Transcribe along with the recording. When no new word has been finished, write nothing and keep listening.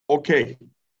Okay,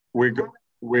 we're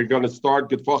going to start.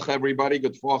 Good Foch, everybody.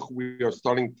 Good Foch. We are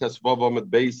starting Tesvav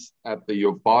Amid base at the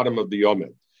bottom of the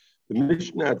Amid. The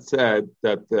Mishnah had said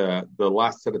that the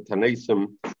last set of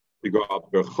Tanesim, you go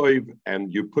up Berchoiv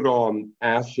and you put on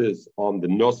ashes on the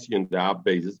Nosi and the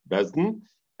Abbeis Bezdin,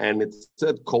 and it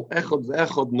said Kol Echad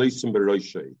Ve'echad Noisim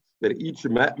Beroshei, that each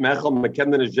Mechel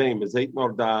Mekenden Ejem is eight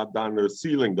more than the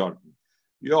ceiling dark.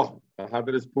 Yo, how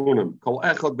did it spoon Kol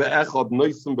Echad Ve'echad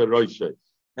Noisim Beroshei.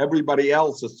 Everybody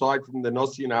else, aside from the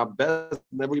Nosi and Abbez,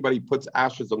 everybody puts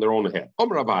ashes on their own head.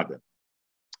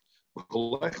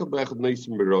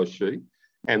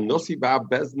 And Nosi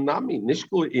Ba'abbez Nami,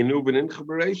 Nishkul Inuven in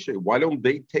Chabareshe. Why don't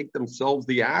they take themselves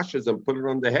the ashes and put it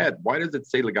on the head? Why does it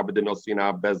say, Legabed Nosi and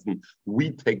Abbez, we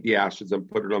take the ashes and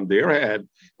put it on their head?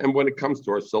 And when it comes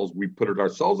to ourselves, we put it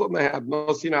ourselves on the head.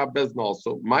 Nosi and Abbez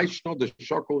also. My Shno, the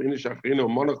Shokol, Inishachrino,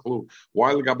 Monachlu,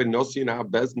 why Legabed Nosi and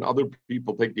Abbez and other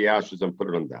people take the ashes and put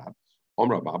it on that? You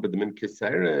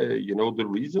know, the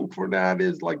reason for that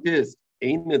is like this.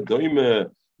 Ein doime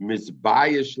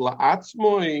misbayish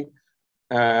la'atzmoi.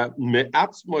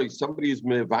 Somebody is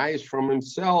mevayish from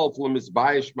himself.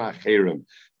 Lemisbayish ma'acherim.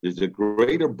 There's a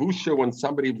greater busha when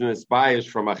somebody is misbayish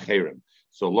from acherim.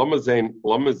 So lamazain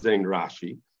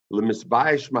Rashi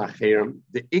lemisbayish ma'acherim.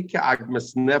 The ikag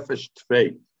mesnefesh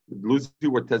tvei. Lucy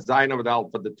were tazayin of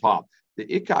alpha at the top. The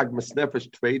ikag mesnefesh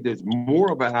tvei. There's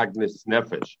more of an agnes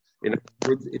nefesh. In other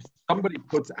words, if somebody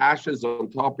puts ashes on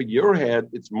top of your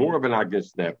head, it's more of an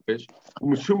agnes nefesh.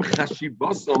 Because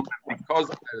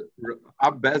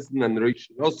Abbezin and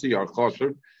Rish Nossi are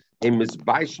choshev, they're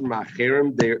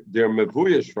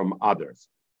mevuyish from others.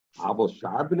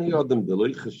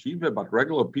 But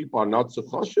regular people are not so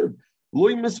choshev.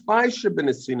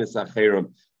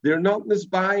 They're not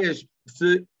misbayish.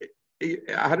 So,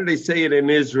 how do they say it in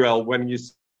Israel when you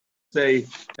say,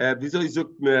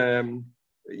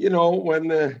 you know, when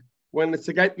the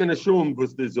Segait Menashum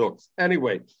was the Zooks.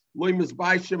 Anyway, Loy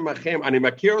Misbaishim Machem, and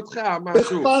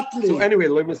so anyway,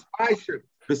 Loy Misbaishim.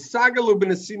 The Sagalu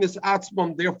Benesinis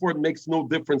Atzmam, therefore it makes no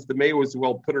difference. They may as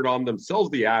well put it on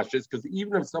themselves, the ashes, because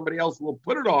even if somebody else will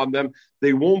put it on them,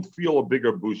 they won't feel a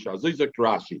bigger busha. Zizak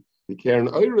Rashi. The Karen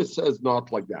Iris says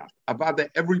not like that. About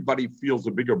that, everybody feels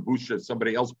a bigger busha if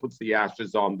somebody else puts the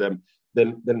ashes on them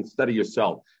than instead of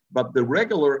yourself. But the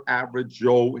regular average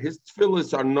Joe, his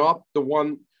tefillahs are not the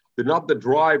one, they're not the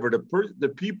driver. The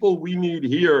people we need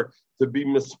here to be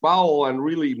misfoul, and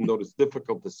really, even though it's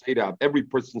difficult to say that, every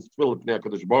person's tefillah Pnei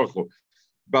HaKadosh Baruch Hu.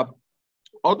 But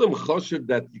Adam Choshev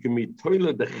that you can meet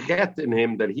toilet the chet in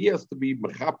him, that he has to be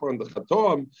mechaper on the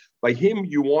chatom. By him,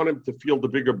 you want him to feel the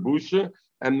bigger busha,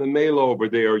 and the mela over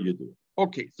there you do.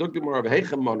 Okay, so Gemara of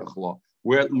Heichem Monachla.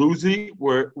 We're at Luzi,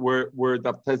 we're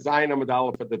the Tezayin Amud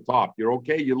Aleph at the top. You're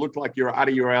okay? You look like you're out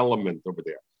of your element over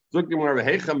there. Am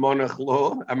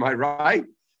I right?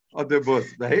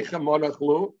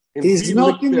 He's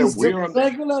not in his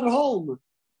regular home.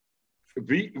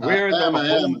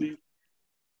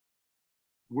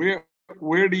 Where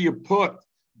do you put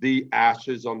the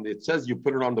ashes on? It says you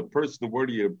put it on the person. Where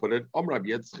do you put it? Where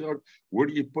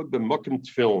do you put the Mokum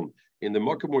Tfilm? In the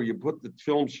Mokum where you put the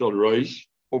Tfilm Shel Rosh,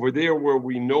 over there where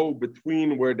we know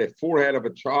between where the forehead of a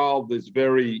child is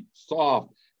very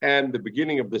soft and the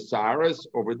beginning of the saris,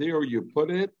 over there you put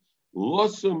it.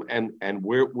 Losum, and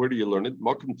where do you learn it?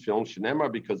 Mokum Tfilm Shenema,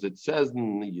 because it says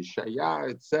in Yeshaya,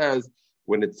 it says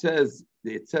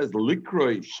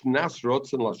Likroi Shnas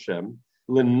Rotzen Lashem,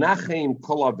 Lenachem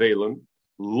Kol Avelim,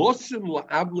 Losum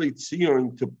LaAvli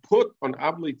Tzion, to put on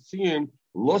Avli Tzion,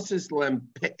 Losis Lem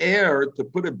Pe'er, to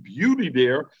put a beauty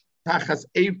there, Tachas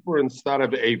Efer instead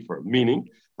of Efer, meaning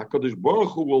HaKadosh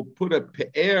Baruch Hu will put a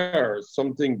Pe'er,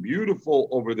 something beautiful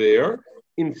over there,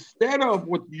 instead of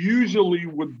what usually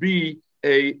would be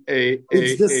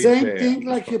it's the same pe'er. Thing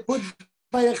like you put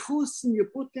by a chusin, you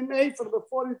put him Efer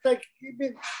before you take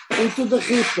him into the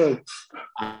chipper.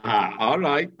 All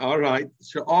right.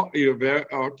 So, you're very,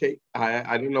 okay.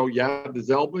 I don't know, the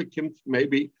Zelba,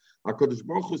 maybe. HaKadosh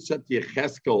Baruch Hu said to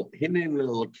Yecheskel, Hinin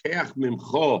l'keach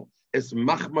mimcho, es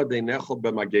machma denecho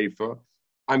b'magefa.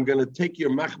 I'm going to take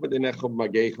your machma denecho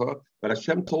b'magefa. But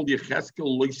Hashem told Yecheskel,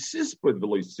 lo sispud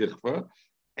v'lo sichva,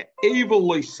 evil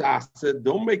lo sasa,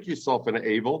 don't make yourself an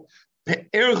evil.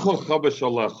 Pe'ercho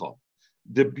chavashalecha.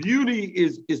 The beauty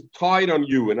is tied on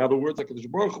you. In other words,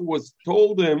 HaKadosh Baruch Hu was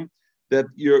told him that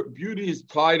your beauty is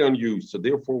tied on you. So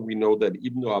therefore we know that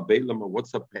even though Abelam,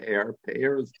 what's a pe'er?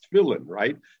 Pe'er is tefillin,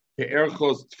 right?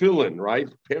 Pe'ercho's tefillin, right?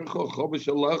 Pe'ercho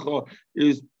chavashalecha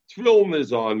is tefillin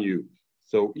is on you.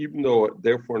 So even though,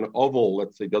 therefore, an oval,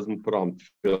 let's say, doesn't put on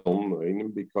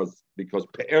tefillin, because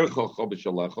pe'ercho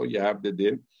chavashalecha, you have the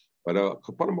din. But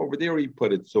Kapanim over there, he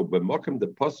put it. So B'Makom, the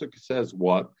Pasuk says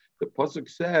what? The Pasuk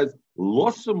says,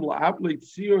 Losum la'avli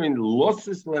tzirin,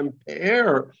 losis lem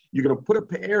pe'er. You're going to put a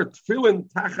pe'er, tefillin,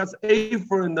 tachas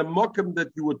efer in the Makom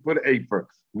that you would put efer.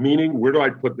 Meaning, where do I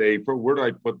put the efer? Where do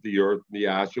I put the earth, the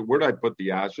ashes? Where do I put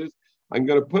the ashes? I'm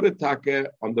going to put a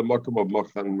taka on the Makom of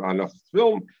Machan Anach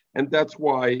film, and that's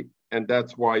why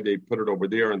they put it over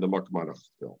there in the Makom Anach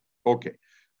film. Okay.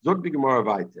 Zog the Gemara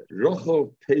weiter.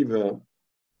 Rochov Teva,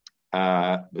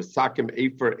 V'sakim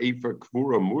Efer,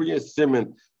 Kvura, Murya,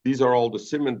 Simen. These are all the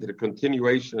siman to the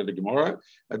continuation of the Gemara.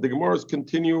 The Gemara is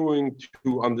continuing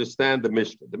to understand the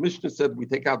Mishnah. The Mishnah said we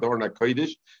take out the Orna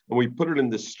Kodesh and we put it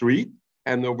in the street,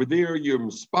 and over there you're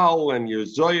Mispal and you're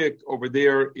Zoyek over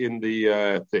there in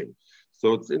the thing.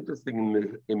 So it's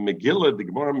interesting in Megillah, the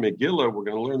Gemara Megillah, we're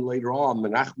going to learn later on,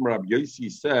 Menachem Rab Yossi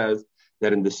says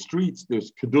that in the streets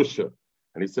there's Kedusha.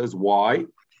 And he says, why?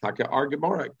 Taka Ar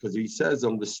Gemara, because he says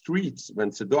on the streets,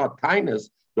 when Sedoat Tainas,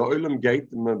 the Olam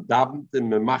Gate,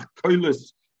 Memach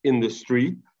Koilis in the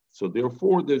street. So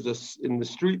therefore, in the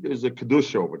street there's a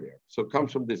Kedusha over there. So it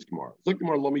comes from this Gemara.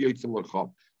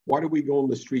 Why do we go in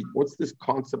the street? What's this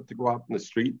concept to go out in the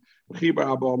street?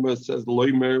 Chibar Abba says,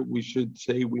 Loimer, we should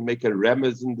say we make a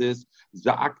remez in this.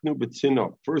 Za'aknu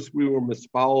betzina. First we were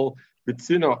mispal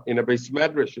betzina in a base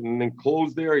medrash in an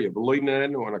enclosed area.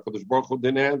 V'loinenu, and HaKadosh Baruch Hu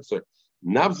didn't answer.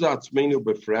 Navzatzmenu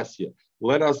befresya.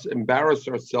 Let us embarrass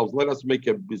ourselves. Let us make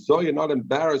a bizoyin, not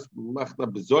embarrassed. Machna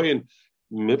bizoyin,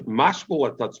 mashbul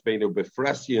atatzmenu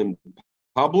befresya in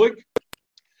public.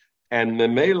 And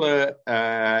Memela,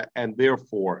 and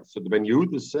therefore, so the Ben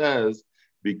Yehuda says,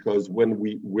 because when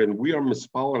we are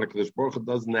mispal and HaKadosh Baruch Hu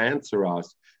doesn't answer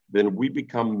us, then we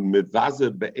become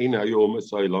mevaze be'ena yom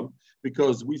esaylam,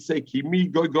 because we say kimi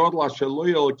goy godla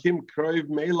shaloyel kim krayv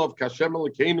meilov kashem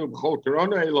elkeinu b'chol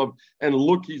korona elav, and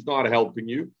look, he's not helping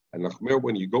you. And Nachmer,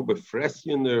 when you go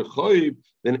befresien the chayv,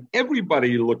 then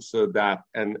everybody looks at that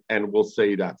and will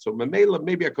say that. So Memela,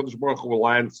 maybe HaKadosh Baruch Hu will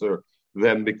answer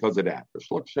them because of that.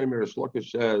 Shlok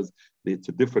says it's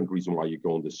a different reason why you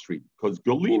go on the street. Because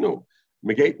Golino,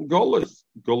 Megatin Golas,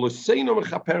 Goloseno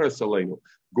Mechaperes Aleno.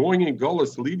 Going in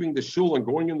Golas, leaving the shul and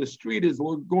going in the street is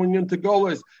going into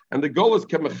Golas, and the Golas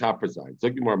can mechaperzai. So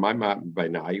my by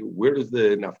now, where does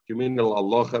the nafkumin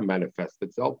aloha manifest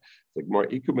itself? Like more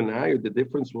ikumenayu, the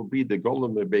difference will be the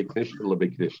Golam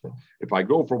Krishna. If I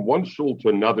go from one shul to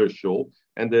another shul,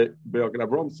 and the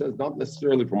Avram says not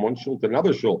necessarily from one shul to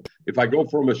another shul. If I go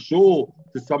from a shul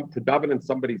to daven in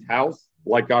somebody's house,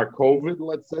 like our COVID,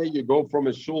 let's say, you go from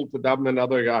a shul to daven in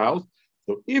another house.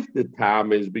 So if the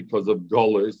tam is because of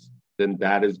Golis, then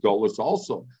that is Golis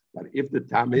also. But if the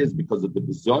tam is because of the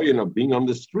bizoyin of being on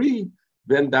the street,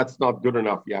 then that's not good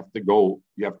enough. You have to go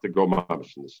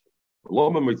mamash in the street. Why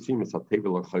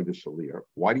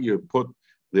do you put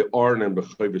the Arn and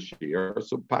B'chayvish here?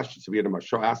 So Pashas V'yadam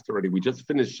asked already. We just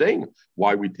finished saying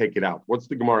why we take it out. What's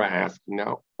the Gemara asking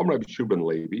now? Rabbi Shuban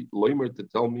Levi, Leimer to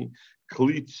tell me,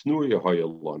 Kli Tznuya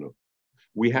Hayalanu.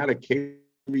 We had a Kli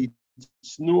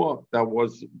Tznuya that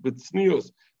was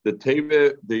B'tznius. The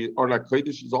Teve, the Arn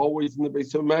HaKodesh is always in the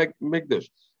base of Mikdash.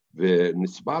 The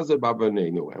Nisbaza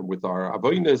Babanenu. And with our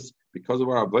Avoinus, because of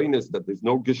our Avoinus, that there's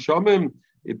no Geshamim,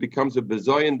 it becomes a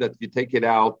Bezoyan that you take it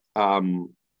out.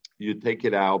 You take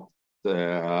it out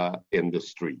in the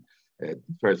street.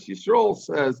 First Yisrael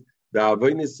says the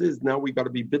Avonis is now we got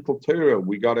to be bittul Torah.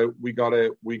 We got to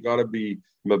be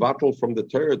mevatel from the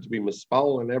Torah to be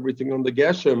mispal and everything on the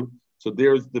Geshem. So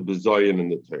there's the bezoyin in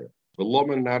the Torah.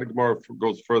 V'loma Nadagmar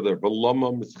goes further.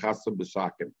 V'loma mischasa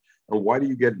b'sakim. And why do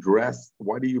you get dressed?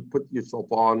 Why do you put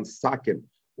yourself on sakim?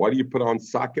 Why do you put on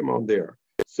sakim on there?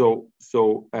 So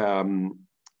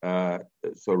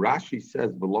Rashi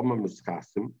says v'loma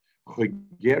mischasim.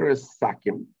 Chageres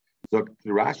Sakim, so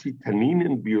Rashi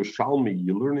Taninin B'Yushalmi,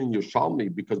 you learn in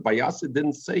Yushalmi, because Bayasa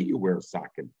didn't say you wear a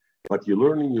sakin, but you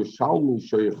learn in Yushalmi,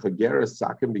 show you Chageres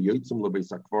Sakim, B'Yotzim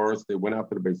LeBeis HaKvaros, they went out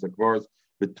to the Beis HaKvaros,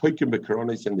 B'Toikim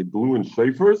B'Koronis, and they blew in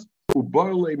shofars,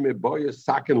 U'Boyle Me'Boya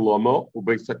Sakin Lama,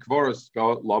 U'Beis HaKvaros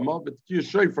Lama, but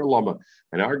Shofar Lama.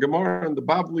 And our Gemara and the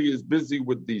Bavli is busy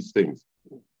with these things.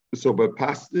 So, but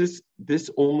past this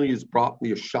only is brought in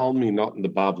the Yushalmi, not in the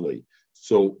Bavli.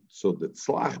 So the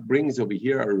Tzlach brings over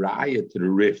here a raya to the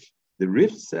Rif. The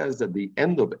Rif says at the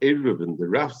end of Eruvin, the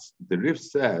Rif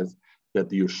says that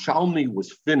the Yerushalmi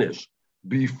was finished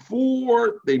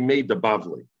before they made the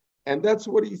Bavli. And that's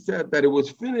what he said, that it was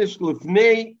finished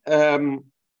Lifnei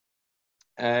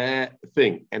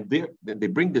thing. And they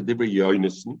bring the Divrei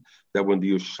Yonason that when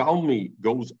the Yerushalmi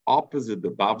goes opposite the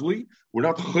Bavli, we're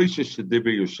not Choshesh to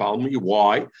Divrei Yerushalmi.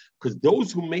 Why? Because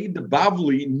those who made the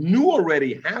Bavli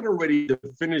had already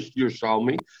finished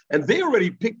Yerushalmi, and they already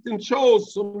picked and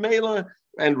chose. So Mela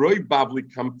and Roy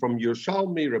Bavli come from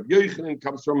Yerushalmi, Rabbi Yochanan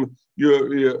comes from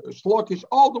Shlokish,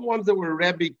 all the ones that were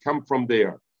Rebbe come from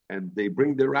there. And they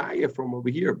bring the raya from over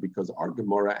here because our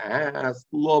Gemara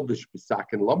asked Lovish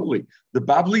Besakin Lamali. The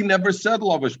Bavli never said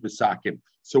Lovish Besakin.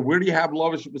 So where do you have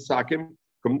Lovish Besakin?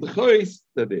 Come the Chos,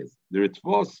 that is. The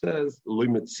Ritva says, Loi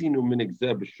Metzinu Minik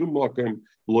Zeh B'Shum Mokem,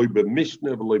 Loi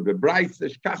B'Mishnah, Loi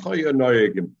B'Braisesh, Kachoy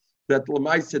Anoyegim. That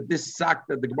Lamai said this sack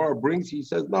that the Gemara brings, he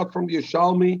says, not from the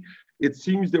Yerushalmi. It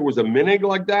seems there was a minig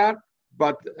like that.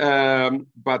 But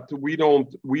we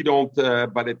don't.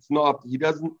 But it's not. He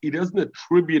doesn't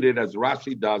attribute it as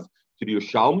Rashi does to the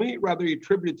Yerushalmi. Rather, he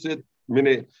attributes it.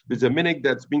 There's a minig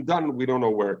that's been done. We don't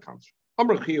know where it comes from.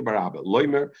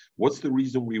 What's the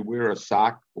reason we wear a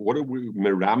sock? What are we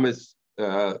meramis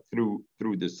through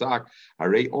the sock? Where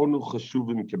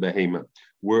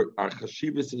our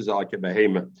chashivas is like a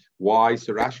behema. Why?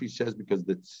 So Rashi says because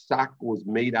the sock was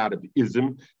made out of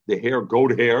ism, the hair,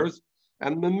 goat hairs.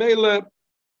 And the mele,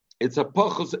 it's a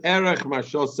pachos erech.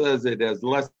 Mashal says it has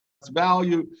less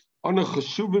value. On a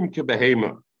cheshuvim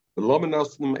kebehema. Why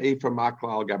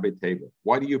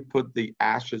do you put the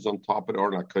ashes on top of the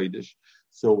Orna Kodesh?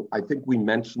 So I think we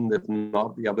mentioned it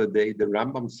not the other day. The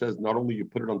Rambam says not only you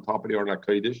put it on top of the Orna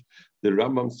Kodesh, the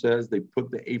Rambam says they put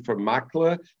the Ephra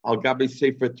Makla al Gabe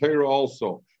Sefer Torah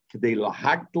also. To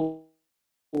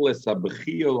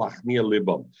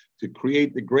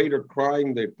create the greater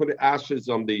crying, they put ashes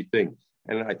on the thing.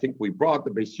 And I think we brought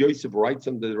the Beis Yosef writes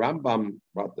on the Rambam,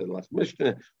 brought the last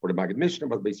Mishnah or the Maggid Mishnah,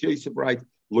 but Beis Yosef writes,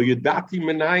 Lo yadati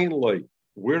menayin loy.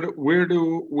 Where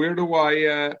do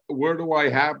I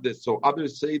have this? So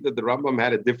others say that the Rambam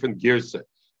had a different girsa,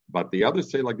 but the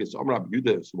others say like this. Amar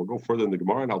Abuda. So we'll go further in the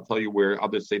Gemara, and I'll tell you where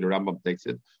others say the Rambam takes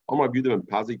it. Amar Abuda and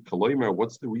Pazi Kaloimer.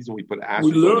 What's the reason we put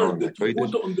ashes? We learned that you put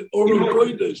it on the Oral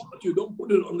Kodesh, but you don't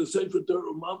put it on the Sefer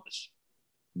Torah Mamash.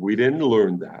 We didn't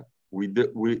learn that. We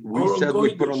said we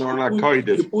put on the Oral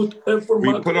Kodesh.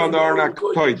 We put on the Oral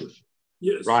Kodesh.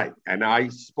 Yes. Right. And I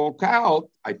spoke out,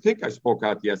 I think I spoke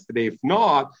out yesterday. If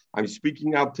not, I'm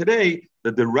speaking out today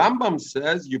that the Rambam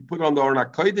says you put on the Orna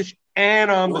Kodesh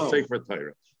and on the Sefer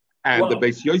Torah. And the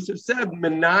Beis Yosef said,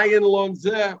 Menayin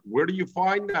lonzeh. Where do you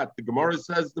find that? The Gemara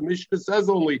says, the Mishnah says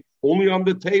only on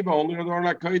the table, only on the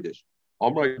Orna Kodesh.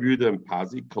 Amar Yehuda and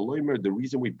Pazi, Kaloimer, the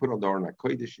reason we put on the Orna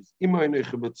Kodesh is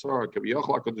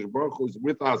Baruch Hu is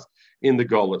with us in the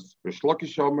Golas.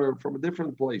 Rishlokish Omer from a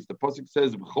different place. The pasuk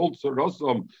says B'chol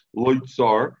Tzarosam Loy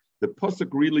Tzar. The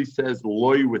pasuk really says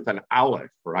Loy with an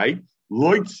aleph, right?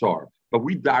 Loy Tzar. But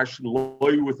we dash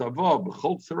Loy with a vav.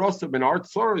 B'chol Tzarosam in our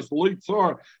Tzar is Loy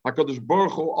Tzar. Hakadosh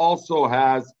Baruch Hu also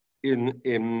has in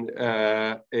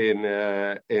the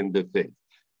thing.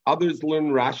 Others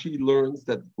learn, Rashi learns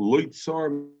that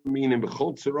loitzar meaning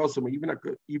b'chol tzarasim, even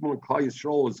when Klal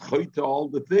Yisrael is chayta all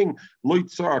the thing,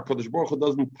 loitzar, Kadosh Baruch Hu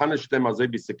doesn't punish them as they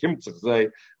be sekimtzach say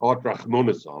or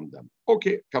rachmonis on them.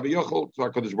 Okay, kaviyachol to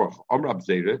Kadosh Baruch Hu. Amrab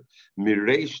Zeire,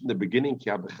 mireish in the beginning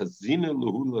ki abchazina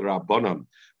luhu l'rabbanam.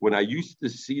 When I used to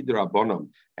see the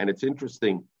rabbanam, and it's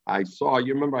interesting. I saw.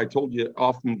 You remember I told you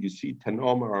often you see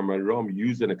Tanoma or Marom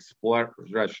use an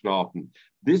expression often.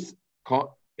 This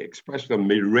expression of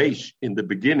mireish in the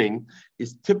beginning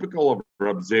is typical of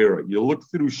Rab Zera. You look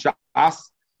through Shas,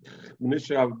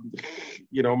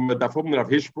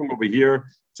 over here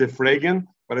to Fragen,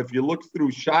 but if you look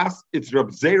through Shas, it's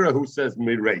Rab Zera who says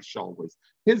mireish always.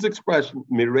 His expression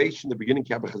mireish in the beginning,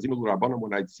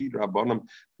 when I'd see the Rabbanim,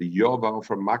 the Yoval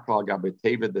from Maklal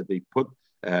Gabeteva that they put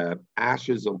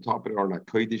ashes on top of it on a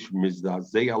kodesh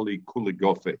mizdazei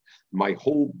kuligofe. My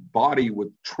whole body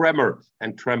would tremor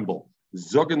and tremble.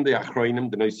 Zogan the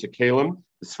Achroinim, the Noisekalim,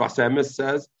 the Sfas Emes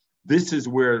says, this is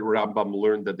where Rambam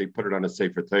learned that they put it on a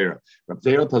Sefer Torah. The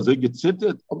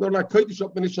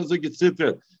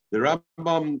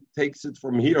Rambam takes it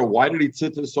from here. Why did he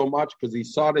tzitr so much? Because he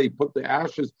saw they put the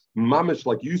ashes, mamish,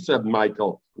 like you said,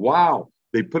 Michael. Wow,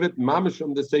 they put it mamish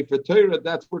on the Sefer Torah.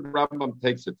 That's where Rambam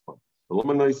takes it from. Why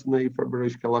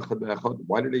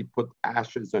did they put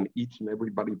ashes on each and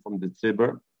everybody from the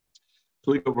tzibur?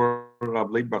 One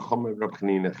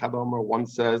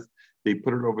says they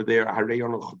put it over there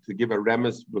to give a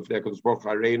remes.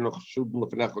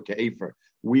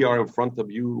 We are in front of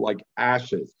you like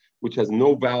ashes, which has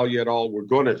no value at all. We're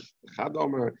gonish.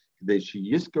 To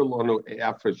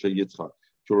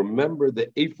remember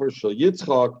the Efer Shel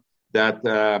Yitzchak, that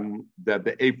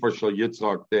the Efer Shel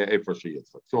Yitzchak, the Efer Shel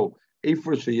Yitzchak. So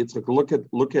Efer sheyitzchak. Look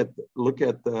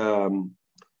at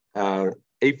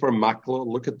Efer Makla.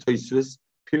 Look at Tosfos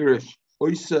Pirish.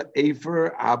 Oisa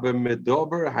Efer aber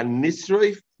medober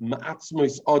hanisroif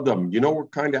ma'atzmos adam. You know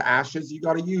what kind of ashes you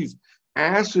got to use?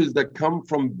 Ashes that come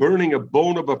from burning a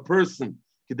bone of a person.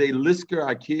 K'dei lisker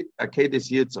akedis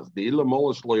yitzchak. The ila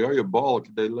molish loyoya ball.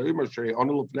 K'dei loymer shrei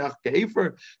anu lefnech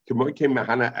kefer. K'moikem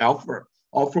mahana alfer.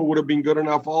 Alfer would have been good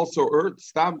enough also.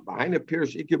 Stop. Behind a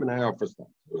pirish ikim and alfer stop.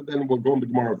 Then we'll go into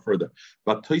Gemara further.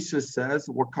 But Tosfos says,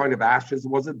 what kind of ashes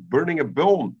was it? Burning a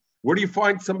bone. Where do you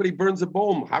find somebody burns a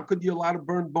bone? How could you allow to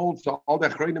burn bones? So all the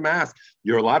chreinim ask,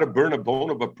 you're allowed to burn a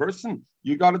bone of a person?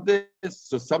 You got to do this.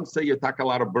 So some say you're not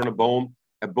allowed to burn a bone.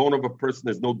 A bone of a person,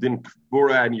 there's no din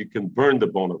kvura, and you can burn the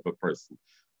bone of a person.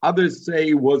 Others say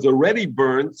it was already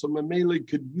burned, so Mameli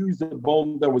could use a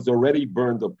bone that was already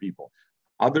burned of people.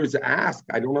 Others ask,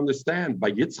 I don't understand.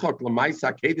 By Yitzchak,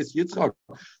 Lamaisa, Kedis Yitzchak.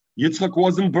 Yitzchak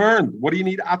wasn't burned. What do you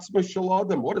need Atzma Shel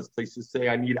Adam? What does places say?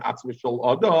 I need Atzma Shel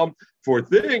Adam for a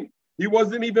thing. He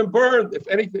wasn't even burned. If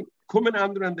anything, Kumen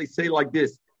Andra, and they say like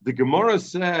this. The Gemara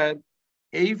said,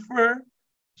 Efer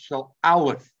Shel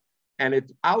Aleph, and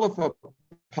it's Aleph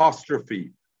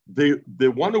apostrophe.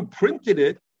 The one who printed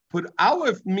it put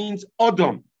Aleph means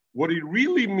Adam. What it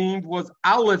really means was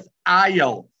Aleph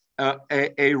Ayel,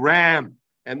 a ram.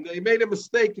 And they made a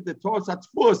mistake at the Tos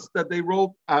Hatzfus that they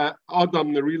wrote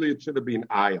Adam. Really, it should have been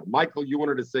Ayel. Michael, you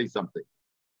wanted to say something.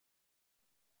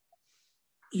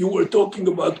 You were talking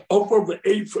about Ofer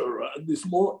ve'Efer this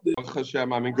morning.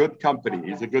 Hashem, I'm in good company.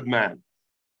 He's a good man.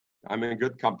 I'm in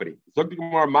good company.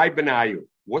 My benayu.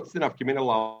 What's the nafkamina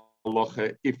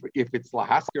halacha if it's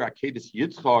lahasker akedis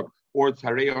yitzchak or it's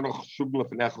hareyonoch shub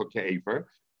lefnecha ke'efer?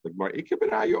 The Gemara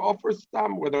Ikebenayu offers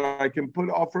some whether I can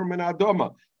put offer min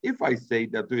adoma. If I say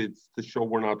that it's to show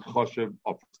we're not choshev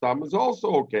of stam is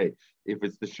also okay. If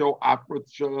it's to show afrut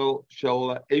shel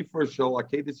efer shel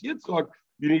akedis yitzchak,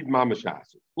 you need mamash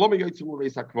aser. Let me go to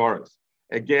Beis HaKvaros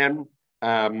again.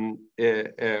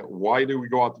 Why do we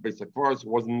go out to Beis HaKvaros? It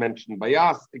wasn't mentioned by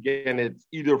us. Again, it's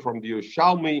either from the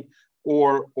Yerushalmi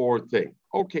or thing.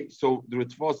 Okay, so the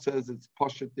Ritva says it's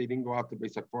Pashat. They didn't go out to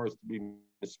Beis HaKvaros to be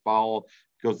mispal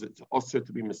because it's also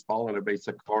to be mispal in a Beis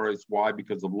HaKvaros. Why?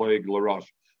 Because of Loeg Larosh.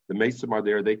 The Mesim are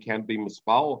there. They can't be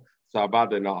mispal. So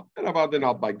Avadanah. And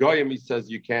Avadanah by Goyim, he says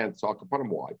you can't. So upon him,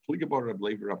 why?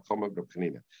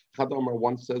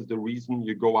 One says the reason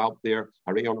you go out there,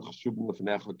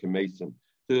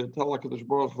 to tell HaKadosh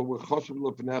Baruch Hu, we're choshev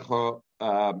lefnecha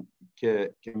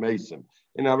kemesim.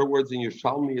 In other words, in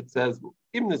Yerushalmi it says,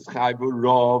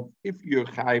 if you're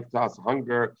chayv tas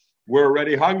hunger, we're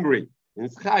already hungry. In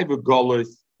chayv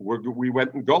golus, we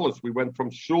went in golus. We went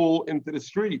from shul into the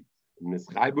street. In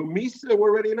chayv misa, we're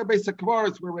already in a Beis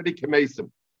HaKvaros. We're already kemesim.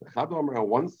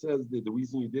 One says that the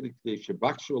reason you did it today,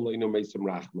 shebakshu aleinu mesim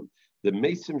rachman. The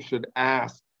mesim should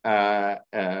ask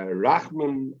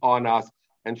rachman on us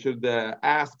and should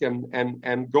ask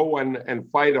and go and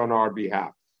fight on our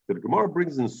behalf. So the Gemara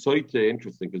brings in Soite,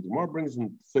 interesting, because the Gemara brings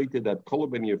in Soite that Kol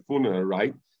ben Yefuna,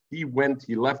 right? He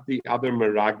left the other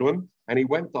Meraglim, and he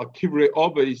went to Kivrei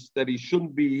Ovis that he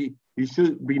should be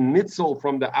nitzel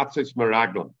from the Atzos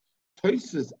Meraglim.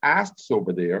 Tosfos asks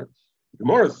over there, the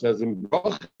Gemara says in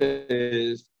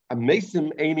Brachos, even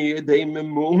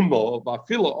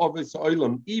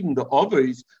the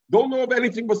others don't know of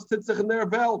anything but tzitzich in their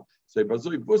belt. Say,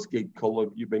 Bazoi Buske,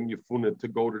 Kol you ben Yefuna to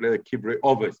go to the Kivrei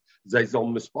Ovis. They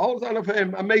zon mispals on of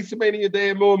him. Amazing any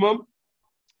day mumum.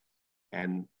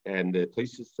 And the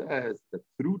Tosfos says that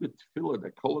through the tefillah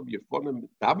that Kol Yefuna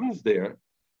davens there,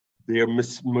 they're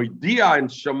mismoidia and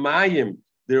shamayim.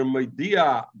 They're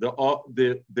moidia the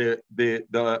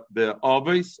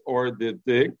ovis or the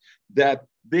thing that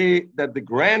the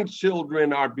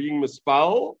grandchildren are being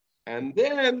mispal, and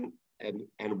then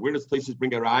and where does Tosfos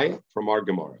bring a raya? From our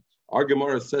Gemara. Our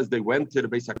Gemara says they went to the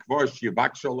Beis HaKvaros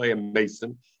Shivakshole and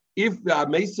Mason. If the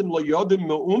Mason lo yodim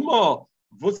me'uma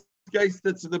vus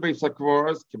geistet to the Beis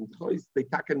HaKvaros, they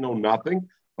can know nothing,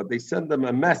 but they send them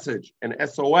a message, an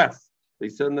SOS. They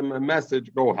send them a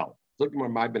message, go help. So Gemara,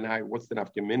 my benai, what's the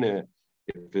nafkamina?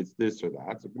 If it's this or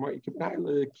that, so to go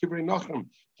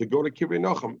to Kivrei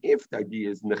Nachum. If the idea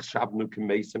is nechshavnu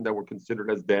k'meisim that were considered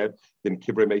as dead, then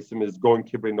Kivrei Meisim is going.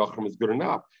 Kivrei Nachum is good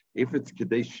enough. If it's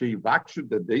Kedei Shevakshu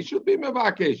that they should be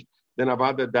mevakesh, then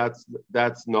avada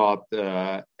that's not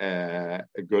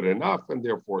good enough, and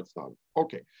therefore it's not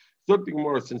okay. So the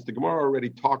Gemara, since the Gemara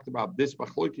already talked about this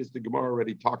machlokes, the Gemara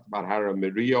already talked about Hara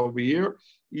Miriya over here,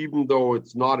 even though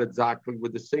it's not exactly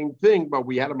with the same thing, but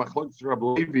we had a machlokes Rabbi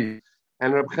Levi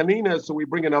and Reb Chanina, so we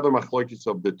bring another machlokes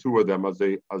of the two of them as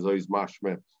is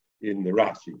mashmeh. in the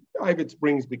Rashi. It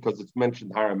brings because it's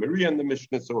mentioned Hara Maria in the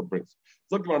Mishnah, so it brings.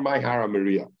 Look at my Hara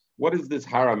Maria. What is this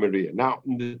Hara Maria? Now,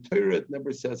 in the Torah, it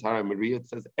never says Hara Maria, it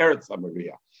says Eretz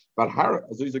Maria. But Hara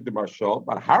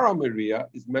Maria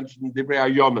is mentioned in Divrei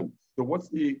Hayomim. So what's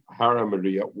the Hara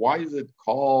Maria? Why is it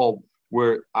called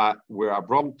where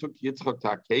Avram took Yitzchak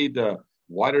to Akedah?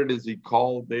 Why is he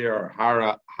called there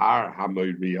Har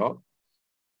HaMaria?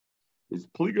 Is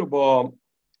Pligaba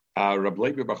Rab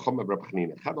Levi Bacham Rab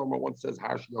Chanina. Chadamar once says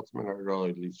Har Shiyotzman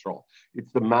HaRoy Yisrael.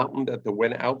 It's the mountain that they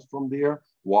went out from there.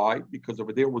 Why? Because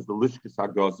over there was the Lishkas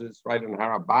HaGozes, right? In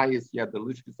Har HaBayis, you had the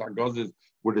Lishkas HaGozes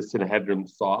where the Sanhedrin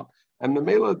saw. And the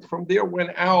Melech from there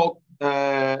went out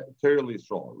to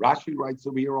Yisrael. Rashi writes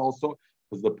over here also,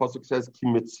 because the pasuk says Ki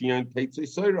Mitzion Teitzei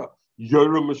Seira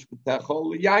Yora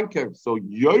Mishpatecha Yankov. So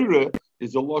Yora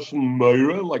is a lashon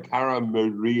Meira, like Hara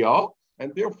Maria,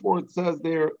 and therefore it says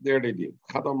there they did.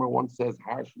 Chadamar once says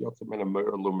Har Shiyotzim and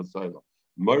Meira Lu Masayla.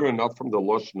 Meira not from the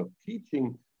lashon of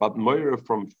teaching, but Meira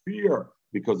from fear,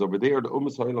 because over there the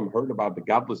Ha'olam heard about the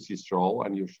godless Yisrael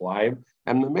and Yerushalayim,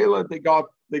 and the Mela they got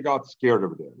scared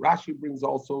over there. Rashi brings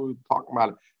also talking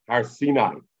about Har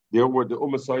Sinai. There were the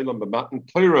Ha'olam, the mountain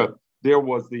Torah. There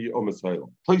was the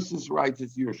Ha'olam. Tosis writes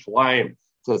it's Yerushalayim. It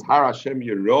says Har Hashem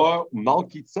Yeroah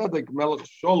Malki Tzedek Melech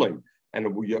Sholem, and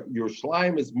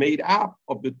Yerushalayim is made up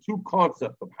of the two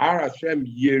concepts of Har Hashem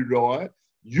Yeroah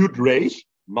Yudresh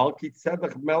Malki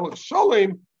Tzedek Melech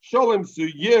Sholem. Sholem, so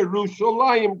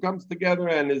Yerushalayim comes together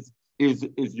and is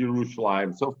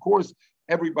Yerushalayim. So of course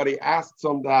everybody asks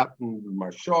on that and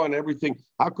Marsha and everything.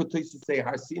 How could Tosis say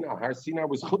Har Sinai? Har Sinai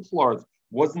was Chutzlars,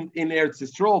 wasn't in Eretz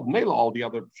Yisrael. Mela, all the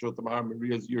other Pshutim Har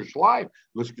Maria is Yerushalayim.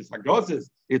 Lishkas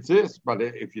HaGozes, it's this. But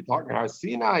if you're talking Har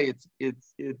Sinai,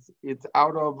 it's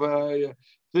out of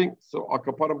thing. So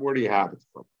Akaparam, where do you have it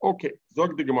from? Okay.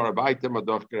 Zog the Gemara Baitem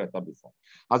Adoshker et Abisal.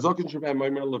 Hazokin Shabbat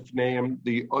Moimer Lefneim,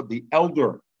 the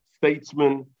elder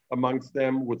statesman amongst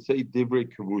them would say Divrei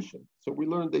Kavushin. So we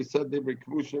learned they said Divrei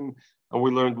Kavushin, and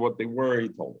we learned what they were. He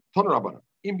told them. Ton Rabbanan.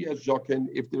 Im Yesh Zokin,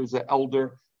 if there's an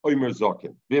elder, Omer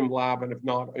Zokin. Vim Lab, and if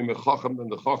not, Omer Chacham, then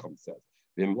the Chacham says.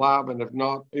 Vim Lab, and if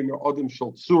not, Omer Adam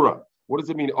Shal Tzura. What does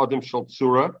it mean, Adam Shal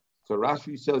Tzura? So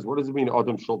Rashi says, what does it mean,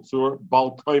 Adam Shal Tzura?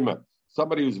 Bal Toima,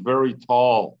 somebody who's very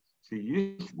tall.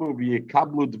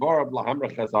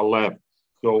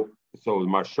 So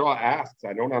Marsha asks,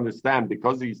 I don't understand,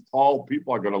 because he's tall,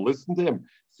 people are going to listen to him.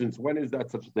 Since when is that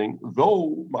such a thing?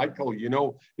 Though, Michael,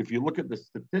 if you look at the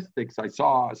statistics, I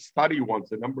saw a study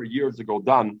once a number of years ago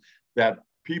done that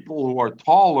people who are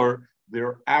taller,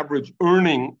 their average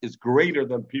earning is greater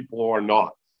than people who are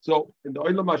not. So in the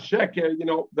Olam HaSheker,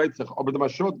 that's aber the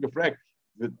Mashot gefragt,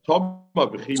 the Toma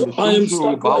so I am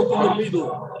stuck right in the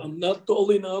middle. I'm not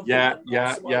tall enough. Yeah.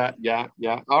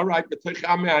 All right,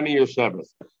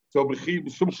 so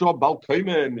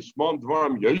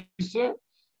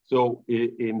so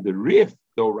in the Rif,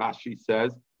 though, Rashi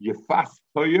says Yefas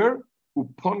Toyer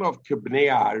Uponov Kibnei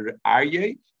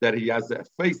Aryeh, that he has a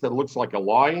face that looks like a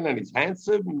lion and he's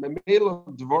handsome. The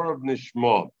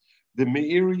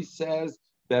Meiri says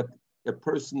that a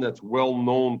person that's well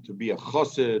known to be a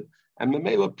chassid, and the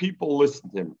Mela people listen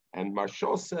to him. And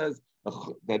Marsha says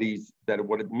that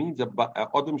what it means about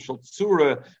Adam Shal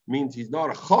Tzura means he's not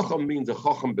a chacham, means a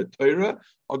chacham b'Torah.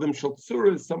 Adam Shal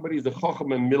Tzura is somebody who's a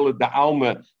chacham and Mila da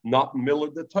Alma, not Mila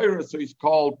da Torah. So he's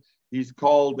called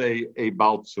a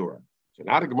Baal Tzura. So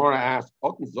now the Gemara asks,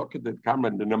 Oten Zokin the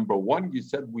Kamran, the number one you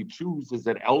said we choose is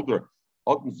an elder.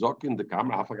 Oten Zokin the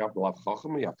Kamran, Afagav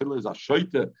Chacham, Yafil is a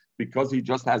Shoita, because he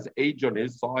just has age on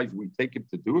his size, we take him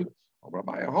to do it. If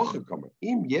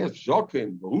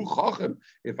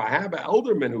I have an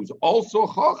elderman who's also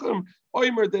chacham,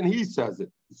 oimer, then he says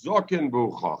it. Zokin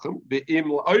bu chacham,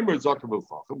 oimer zokin bu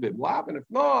chacham, b'imlav, and if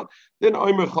not, then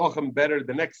oimer chacham better.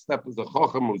 The next step is a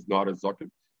chacham who's not a zokin,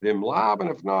 b'imlav,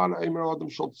 and if not, oimer adam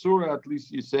shal tzura. At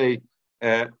least you say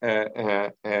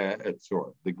tzura.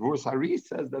 The Gvur Sari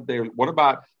says that they. What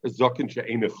about a zokin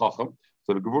she'ein a chacham?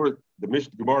 So the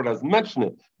Mishnah Gemara doesn't mention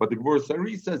it, but the Gvur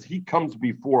Sari says he comes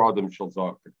before Adam Shal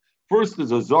Zaken. First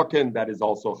is a Zaken that is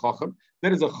also a Chacham,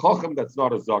 then is a Chacham that's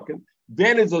not a Zaken,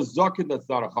 then is a Zaken that's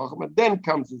not a Chacham, and then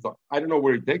comes a Zaken. I don't know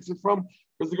where he takes it from,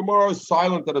 because the Gemara is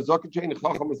silent that a Zaken chain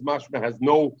Chacham is mashma has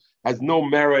no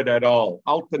merit at all.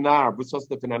 Altanar,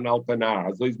 v'sostefin an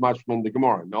Altanar, as those mashma in the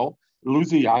Gemara. No,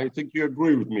 Lucy, I think you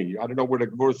agree with me. I don't know where the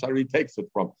Gvur Sari takes it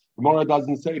from. The Gemara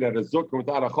doesn't say that a Zaken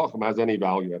without a Chacham has any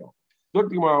value at all. What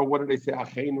did they say?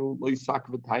 Achenu loisak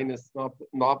v'tainis,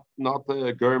 not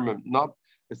a german, not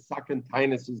a second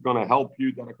tainus is going to help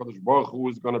you. That Hakadosh Baruch Hu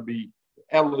is going to be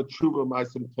ela tshuva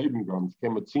ma'asim tevim grams.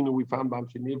 Kematzinu we found bam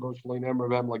shenivo shlein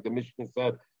emravem, like the Mishnah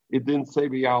said It didn't say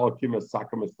V'yalakim es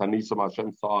Sakamas Tanisam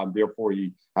Hashem saw, and therefore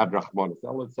he had Rachmanis.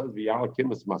 It says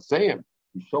V'yalakim es Masayim.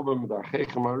 He showed him the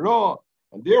Archechem Hara,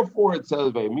 and therefore it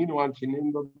says V'yaminu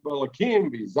Anshinim B'Elakim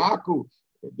V'Zaku.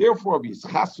 Therefore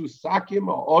V'Schasu Sakim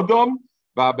Odom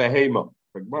V'Behema.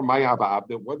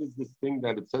 What is this thing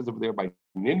that it says over there by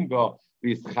Ninva?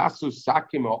 V'Schasu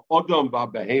Sakim Odom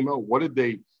V'Behema. What did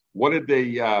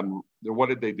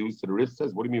they do? So the Rish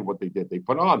says, what do you mean what they did? They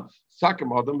put on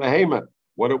Sakim Odom Behema.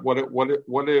 What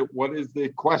is the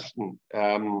question?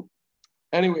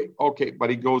 Anyway, okay, but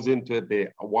he goes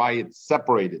into why it's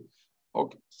separated.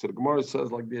 Okay, so the Gemara says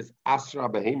like this: Asra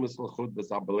behemoths l'chud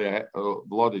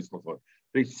v'lodis l'chud.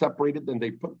 They separated and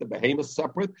they put the behemoths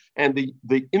separate, and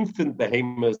the infant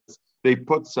behemoths they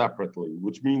put separately,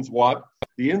 which means what?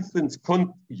 The infants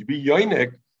couldn't be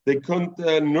yoinik. They couldn't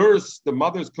nurse, the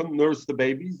mothers couldn't nurse the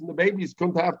babies, and the babies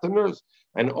couldn't have to nurse.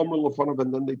 And then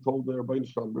they told their Rebbeinu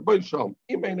Shalom,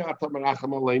 if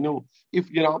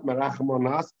you're not merachem on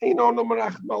us, ain't no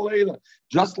merachem aleila.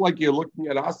 Just like you're looking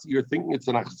at us, you're thinking it's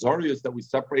an achzarius that we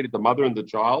separated the mother and the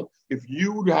child. If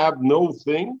you have no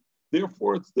thing,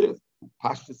 therefore it's this.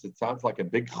 Pashtus, it sounds like a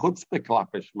big chutzpah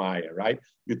klapish maya, right?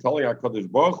 You're telling HaKadosh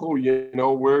Baruch Hu,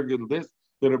 we're this.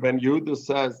 The Rebbeinu Yehuda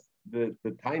says, the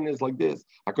time is like this.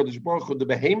 HaKadosh Baruch Hu, the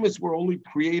behemoths were only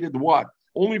created what?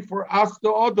 Only for us,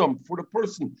 the Adam, for the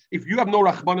person. If you have no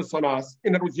Rachmanis on us,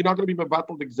 in other words, you're not going to be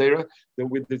Mevatel the Gzeira, then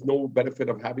there's no benefit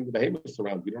of having the behemoths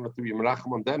around. You don't have to be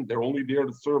Merachim on them. They're only there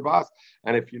to serve us.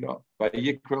 And if you know, by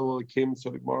Yikra Kim,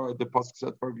 so the Pasuk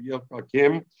said for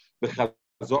Kim, the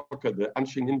Chazaka, the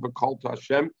Anshin Inva to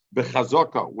Hashem, the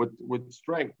Chazaka, with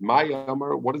strength. My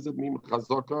Amar, what does it mean,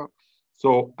 Chazaka?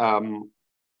 So,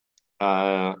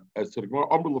 they said, why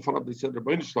don't they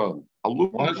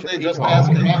just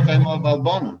ask Rachem of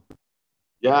Albana?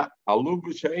 Yeah,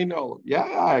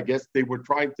 I guess they were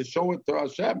trying to show it to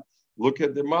Hashem. Look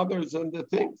at the mothers and the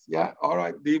things. Yeah, all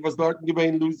right. Die was dort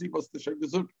gewesen, Lucy, was the Shek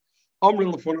gesucht.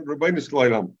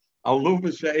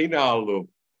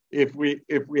 If we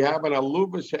have an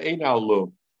aluva she'ein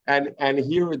aluv, and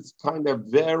here it's kind of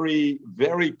very,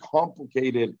 very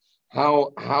complicated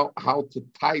how to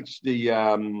teach the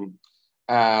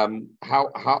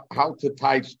how to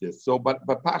teach this. So, but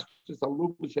pashtus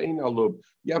alub she'ein alub.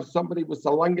 You have somebody with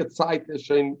a lange Zeit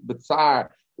she'ein betzar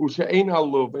u'she'ein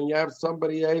alub, and you have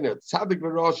somebody in it tzadik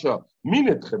v'rosha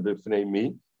minit b'fnei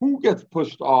mi. Who gets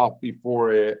pushed off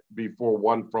before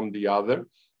one from the other,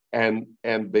 and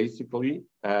basically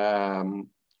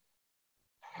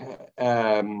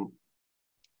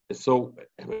so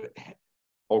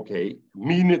okay,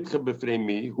 minit b'fnei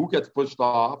mi. Who gets pushed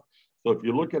off? So if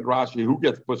you look at Rashi, who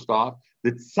gets pushed off?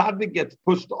 The tzaddik gets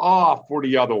pushed off for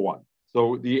the other one.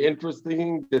 So the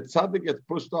interesting, the tzaddik gets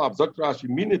pushed off. Zok Rashi,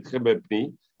 minit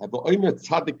chebepni, avoyme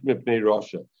tzaddik mipnei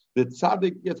Rasha. The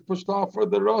tzaddik gets pushed off for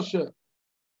the Rasha.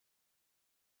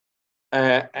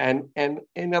 And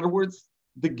in other words,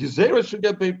 the gezerah should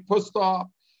get pushed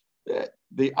off.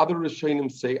 The other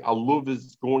Rishonim say Aluv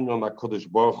is going on HaKadosh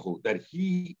Baruch Hu, that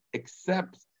he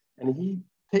accepts and he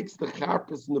takes the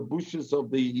charpus and the bushes of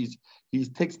he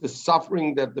takes the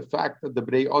suffering, that the fact that the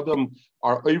Bnei Adam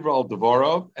are over al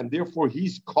Devarov, and therefore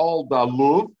he's called the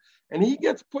Aluv, and he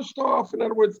gets pushed off. In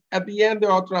other words, at the end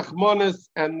there are Rachmanis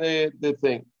and the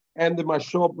thing. And the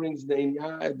Mashal brings the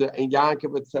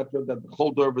Yankov, etc., that the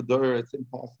whole Dervadur, it's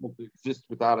impossible to exist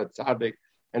without a tzaddik.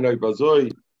 And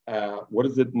Oibazoi, what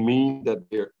does it mean that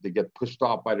they get pushed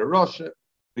off by the Rasha?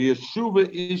 The Yeshuva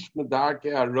Ish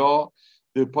Medarke Hara.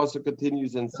 The Pasuk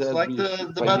continues and says, like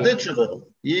the Baditcheva.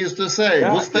 He used to say,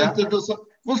 "Who's failed to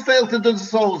the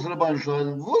souls, Rabban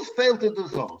Shalom? Who's failed to the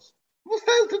souls? Who's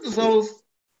failed to the souls?"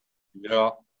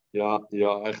 Yeah.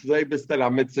 Ich sehe bis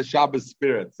dann mit der Shabbos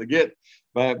spirits. Again,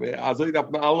 also ich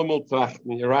darf mir allemal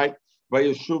trachten, you're right? By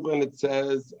Yeshuva,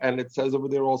 and it says over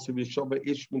there also, Yeshuva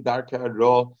Ish Medarke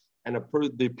Hara, and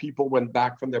the people went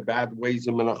back from their bad ways,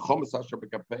 and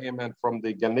from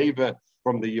the Geneva,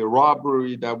 from the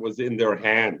robbery that was in their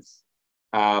hands.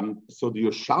 So the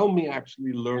Yerushalmi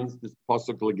actually learns this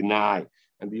pasuk l'gnai,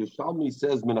 and the Yerushalmi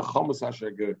says,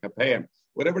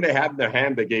 whatever they had in their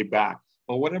hand, they gave back.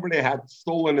 But whatever they had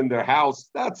stolen in their house,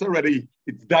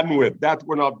 it's done with. That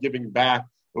we're not giving back.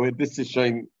 This is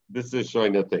showing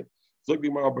a thing. So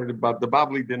but the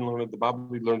Babli didn't learn it. The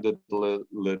Babli learned it.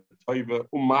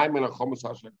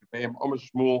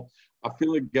 I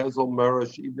feel like Gezel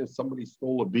Merish, even if somebody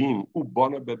stole a beam,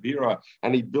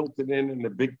 and he built it in a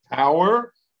big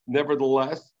tower,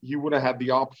 nevertheless, he would have had the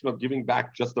option of giving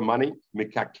back just the money. He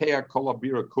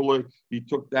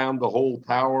took down the whole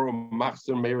tower, and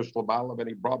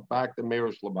he brought back the Meir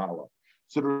Shlabala.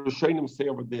 So the Rishonim say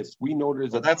over this, we know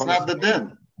there's that's not the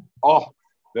din. Oh,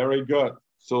 very good.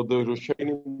 So the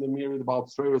Rishonim in the mirror about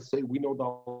Sreira say we know the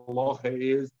halacha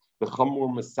is the chamur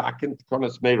masakin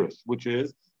tkonas meirish, which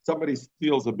is somebody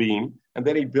steals a beam and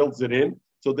then he builds it in.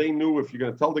 So they knew if you're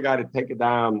going to tell the guy to take it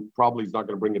down, probably he's not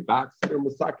going to bring it back. So they're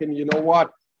masakin, you know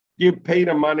what? Pay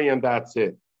the money and that's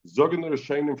it. Zogan the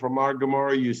Rishonim from our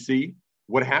Gemara, you see,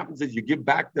 what happens is you give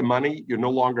back the money, you're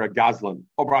no longer a gazlan.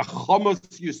 Over a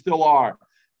chamas, you still are.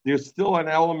 There's still an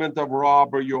element of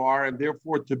robber you are, and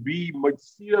therefore to be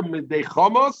mitzir midei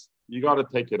chamas, you got to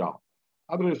take it off.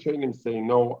 Other Rishonim say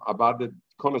no, about the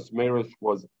konas merish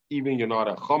was even you're not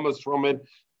a chamas from it.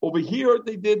 Over here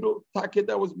they did takit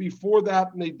that was before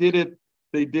that, and they did it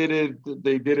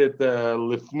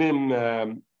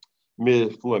lifnim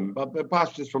miflim. But the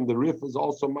pashtus from the Rif is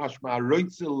also mashma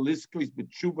roitzel liskos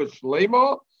b'tshuva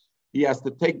shleima. He has to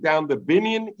take down the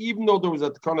binyan, even though there was a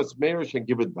konas merish, and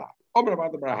give it back. Somebody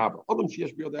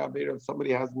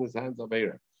has in his hands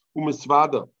Avera.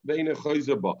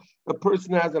 A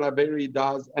person has an Avera, he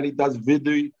does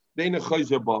vidui,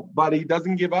 but he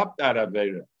doesn't give up that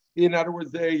Avera. In other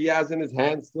words, there he has in his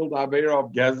hand still the Avera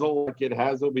of Gezel, like it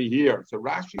has over here. So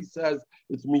Rashi says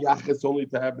it's miyachis only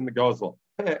to have in the Gezel.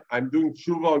 I'm doing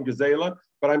tshuva on Gezela,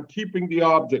 but I'm keeping the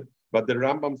object. But the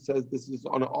Rambam says this is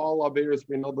on all Averas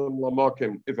b'nadam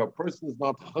lamakim. If a person is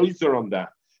not chayzer on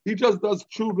that, he just does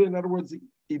tshuva. In other words,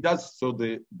 he does so.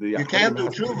 You can't do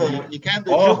tshuva. You can't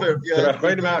do tshuva if you have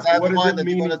the mind that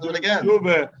you want to do it again.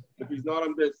 Tshuva, if he's not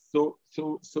on this, so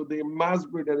the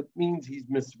masber that it means he's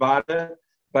misvada,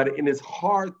 but in his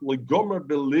heart, legomer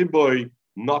beliboy,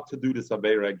 not to do this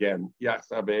avera again. Yes,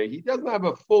 avera. He doesn't have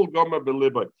a full gomer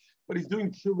beliboy, but he's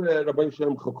doing tshuva. Rabbi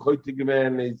Shem chokhoytig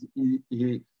man. He's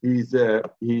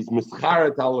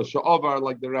mischaret al sha'avar,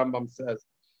 like the Rambam says.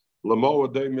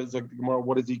 What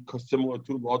is he similar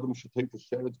to? Adam should take the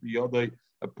sherets biyodai.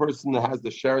 A person that has the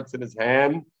sherets in his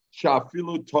hand.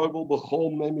 Shafilu toivel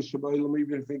b'chol nemish shabaylam.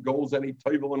 Even if he goes any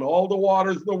toivel in all the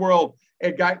waters in the world,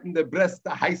 a guy in the breast,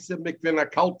 the heisa mikveh, a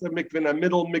kalta mikveh, a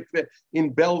middle mikveh, in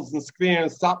bells and skvir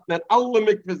and satna, all the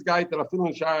mikvehs guy that afilu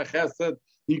in shara chesed.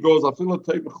 He goes afilu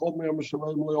toivel b'chol nemish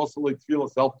shabaylam. Also like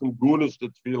tefillah, self-tum gunish the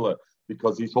tefillah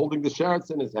because he's holding the sherets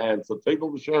in his hand. So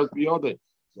toivel b'sherets biyodai.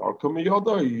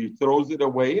 He throws it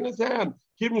away in his hand.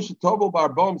 He goes into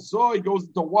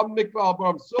one mikvah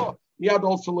bar saw. He had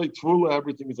also like tvula,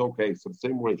 everything is okay. So the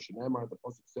same way, Shneimar, the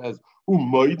pasuk says,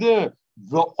 "Umoide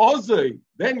the ozay."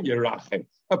 Then yerachem.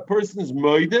 A person's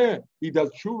moide, he does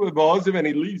tshuva v'oziv and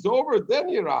he leaves over. Then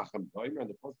yerachem. And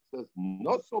the pasuk says,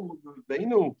 "Nosol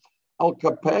l'veinu al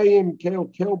kapayim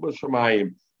kel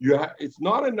b'shamayim." It's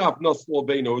not enough nosol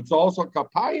l'veinu. It's also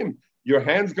kapayim. Your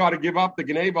hands got to give up the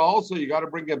geneva also. You got to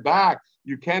bring it back.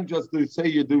 You can't just say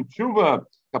you do tshuva.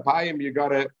 Kapayim, you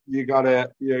gotta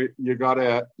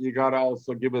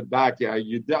also give it back. Yeah,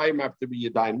 Yudayim have to be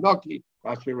Yudayim Noki.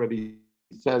 Rashi already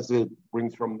says it,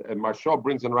 brings from Marsha,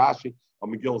 brings in Rashi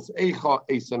on Megillus Eicha,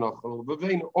 Eisenachal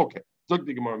Vavenu. Okay, Zog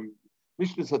the Gemara.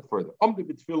 Mishnah said further. The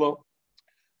B'tfilah,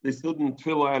 they stood in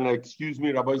Tfilah, and excuse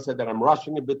me, Rabbi said that I'm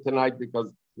rushing a bit tonight because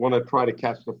I want to try to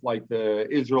catch the flight to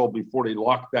Israel before they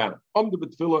lock down. The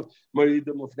B'tfilah,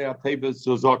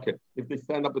 if they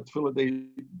stand up at Tfilah,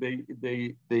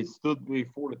 they stood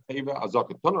before the Teva,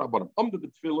 Azaket. The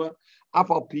B'tfilah,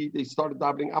 Afalpi, they started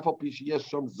davening, Afalpi,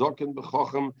 Sheyesham, Zoken,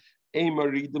 B'chochem,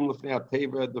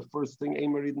 the first thing,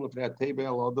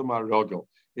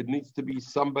 it needs to be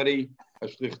somebody, a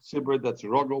shlich tzibur that's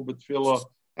rogel b'tfilah,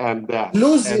 and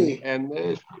Lucy.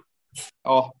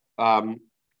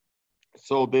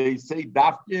 So they say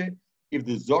dafke if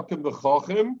the zokim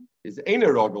b'chochem is ain't a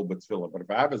rogel b'tfilah, but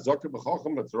if I have a zokim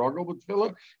b'chochem that's rogel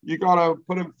b'tfilah, you gotta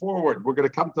put him forward. We're gonna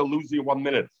come to Lucy in 1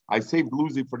 minute. I saved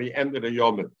Lucy for the end of the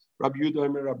yomit. Rabbi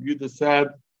Yehuda said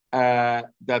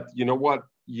that you know what,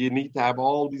 you need to have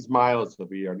all these miles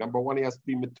over here. Number one, he has to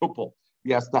be metupel.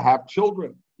 He has to have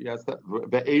children. He has to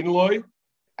the einloi,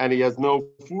 and he has no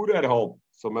food at home.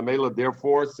 So Mamela,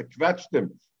 therefore, sekvetched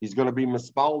him. He's going to be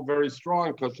mispal very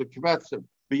strong because sekvetched him.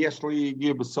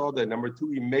 Number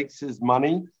two, he makes his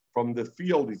money from the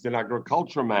field. He's an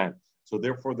agriculture man. So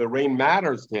therefore, the rain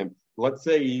matters to him. Let's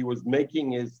say he was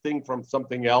making his thing from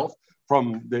something else,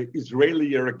 from the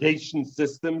Israeli irrigation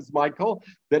systems, Michael,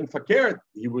 then fakir,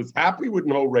 he was happy with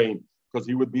no rain because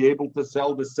he would be able to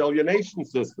sell the cellulation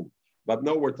system. But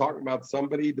no, we're talking about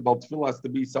somebody, the Baltfil has to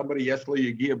be somebody,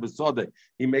 Yeshli Yagia Besode.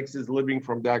 He makes his living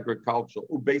from the agriculture.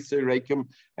 Ubese Rekim,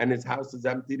 and his house is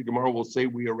empty. The Gemara will say,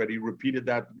 we already repeated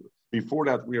that. Before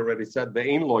that, we already said the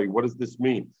Einloi. What does this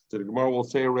mean? So the Gemara will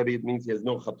say already it means he has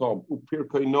no chatom.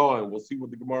 Upirkei no, and we'll see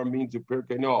what the Gemara means.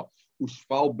 Upirkei no.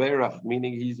 Ushval berach,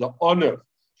 meaning he's an honor.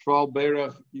 Shval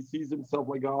Berach, he sees himself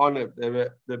like an Onev.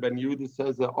 The Ben Yehuda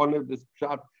says that Onev, this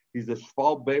Pshat, he's a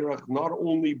Shval Berach, not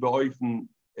only B'oifen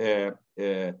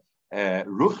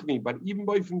Ruchni, but even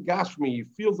B'oifen Gashmi. He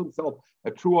feels himself,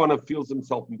 a true Onev feels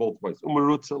himself in both ways.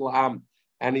 Umerutz Elam,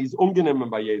 and he's ungenehmen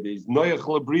by Yeda. He's Noyach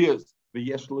Lebrias,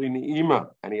 V'yesh Lo Ne'ima,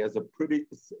 and he has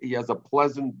a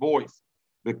pleasant voice.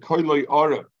 The Koiloi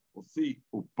Ara, we'll see.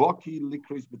 Ubaki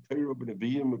Likris B'Teira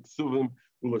B'Neviyim M'Ksuvim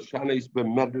U'Lashanes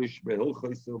B'Medrash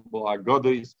B'Hilchos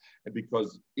B'Agodos, and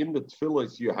because in the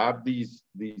Tfilos you have these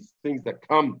things that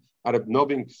come out of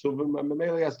Novim Ksuvim, and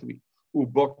Mameli has to be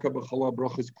Ubaka B'Chala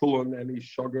Brachas Kulon and his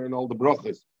sugar and all the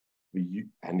brachas.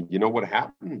 And you know what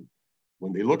happened?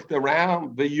 When they looked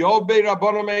around, the Yobei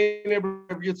Rabbanim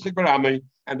Yitzchak Barami,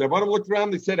 and the Rabbanim looked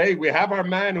around, they said, hey, we have our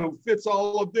man who fits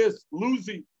all of this,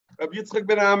 Luzi, of Yitzchak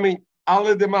Barami,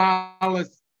 Ale de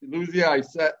Mahalis. Luzi,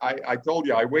 I told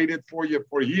you, I waited for you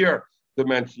for a year to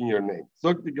mention your name.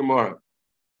 Zog the Gemara.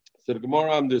 So the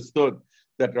Gemara understood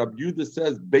that Rabbi Yehuda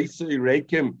says, Beisoi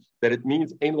Reikim, that it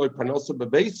means Ein Loi Parnosa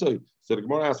Bebeisoi. So the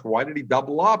Gemara asked, why did he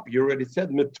double up? You already said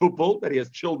Metupel, that he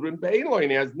has children, Be'ein Loi,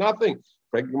 and he has nothing.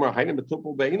 It's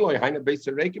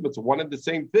one and the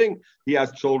same thing. He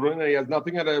has children and he has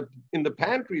nothing in the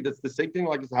pantry. That's the same thing,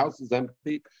 like his house is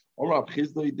empty.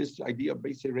 This idea of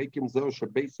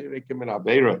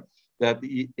that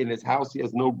in his house he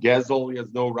has no gezel, he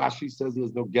has no, Rashi says he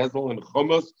has no gezel and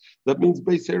chumas. That means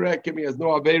Beisei Rekim, he has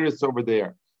no averis over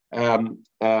there.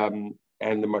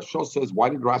 And the Mashal says, why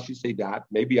did Rashi say that?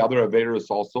 Maybe other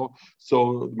Averis also.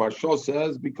 So the Mashal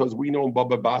says, because we know in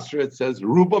Baba Basra, it says,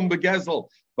 Rubam Begezel.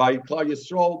 By Klal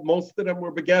Yisrael, most of them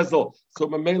were Begezel. So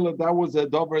Mamela, that was a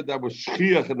dover that was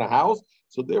Shchiach in the house.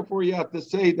 So therefore, you have to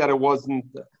say that it wasn't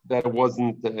that.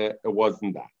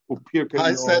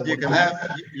 I said you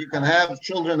can have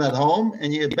children at home,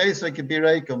 and you basically be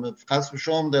Reikum. If Chas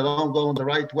v'Shalom they don't go in the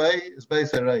right way, it's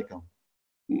basically Reikum.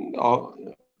 No.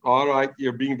 All right,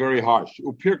 you're being very harsh.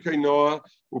 Upirkei Noah,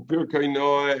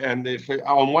 and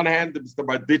on one hand, it's the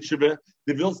Baditcheve,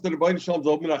 the Vilster, the Bein Shalom's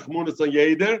open Achmunas on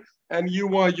Yeder, and you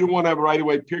want to have right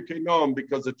away Pirkei Noah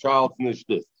because the child's nicht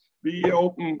this. Be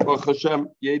open, Hashem,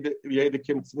 jede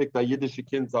Kind zwick, da Yiddische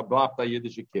Kind, zablaf, da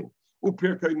Yiddische Kind.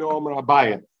 Upirkei Noah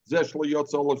Rabbayan, Zeshlo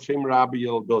Yotzol of Shem Rabbi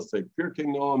El Dosek. Pirkei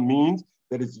Noah means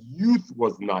that his youth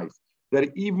was nice, that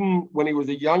even when he was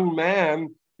a young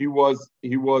man, he had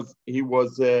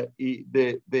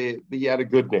a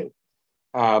good name.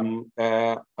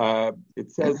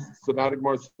 It says, so now the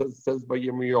Gemara says by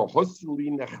Yirmiyahu, Hosli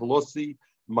Nechlosi,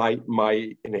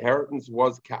 my inheritance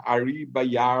was Ka'ari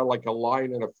Bayar, like a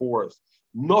lion in a forest.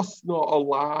 Nosno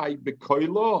Alai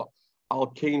Bekoilo, Al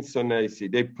Kain Sonesi.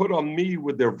 They put on me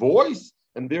with their voice,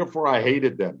 and therefore I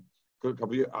hated them.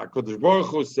 Kodesh Baruch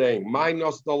Hu saying, "My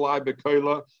nostalai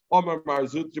bekoila, Omer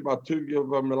Marzut Jibatuv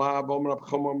V'Melav Omer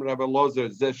Abchom Omer Abelozer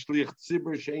Zeshlich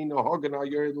Tzibur Sheina Hagen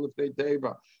Ayered Lifnei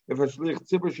Teva." If a shlich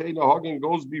Tzibur Sheina Hagen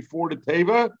goes before the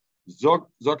Teva, Zok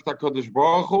Kodesh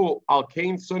Baruch Hu Al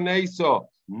Kain Sonesa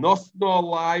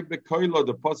nostalai bekoila.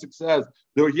 The pasuk says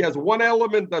there he has one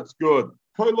element that's good.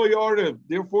 Koilo Yorev.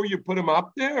 Therefore, you put him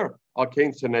up there. Al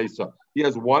Kain Sonesa. He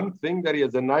has one thing that he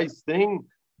has a nice thing.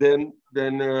 Then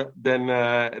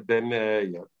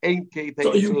ain't Kate.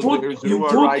 So you put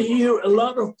here a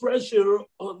lot of pressure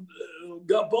on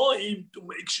Gaboim to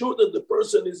make sure that the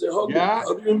person is a hugger.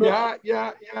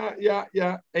 Yeah.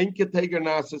 Ain't Keteger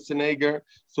Nasa Seneger.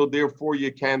 So therefore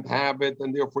you can't have it,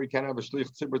 and therefore you can't have a Shlich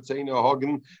Tzibur Tzena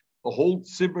Hagen. The whole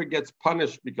tzibur gets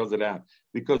punished because of that,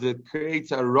 because it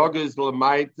creates a rugged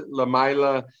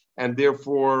lamaila, and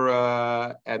therefore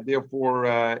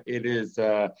it is.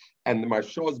 And the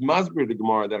Mashal is Masbir the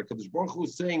Gemara that Kadosh Baruch Hu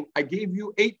is saying, I gave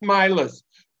you 8 milas.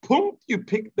 Punkt, you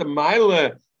picked the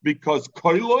mila because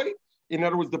koiloi. In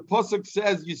other words, the pasuk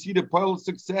says, you see the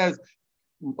pasuk says,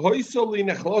 out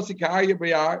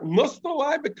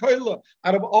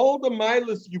of all the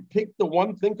milas, you picked the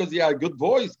one thing because he had a good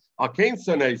voice.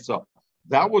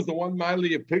 That was the one mile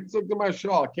you picked. And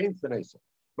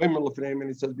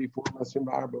he says before and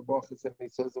he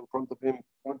says in front of him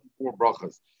 24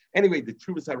 brachas. Anyway, the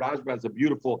Chuvas HaRashba is the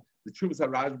Chuvas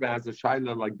HaRashba has a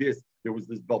shaila like this. There was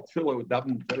this Baltfilo who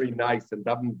davened very nice and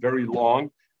davened very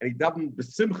long, and he davened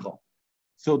besimcha.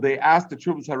 So they asked the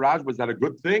Chuvas HaRashba, is that a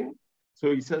good thing?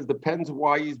 So he says, depends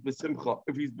why he's besimcha.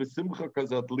 If he's besimcha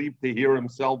because it leave to hear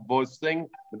himself voice sing,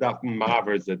 that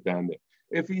mavers it down there.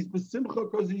 If he's besimcha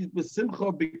because he's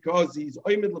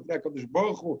oimid l'fnei Kadosh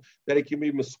Baruch Hu, that he can be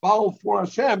mispal for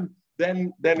Hashem,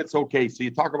 then it's okay. So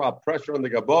you talk about pressure on the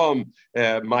Gabon,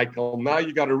 Michael. Now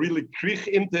you got to really krich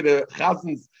into the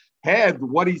Chazen's head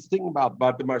what he's thinking about.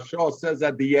 But the Mashal says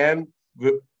at the end,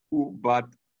 but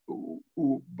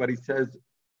but he says,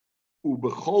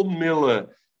 "Ubechol mila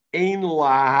ein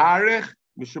laharich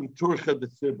mishum turcha de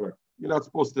sibur." You're not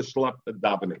supposed to schlep the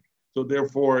davening. So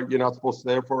therefore, you're not supposed to.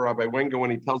 Therefore, Rabbi Wenger,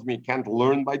 when he tells me he can't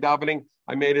learn by davening,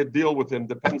 I made a deal with him.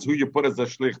 Depends who you put as a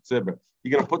shlich tzibur.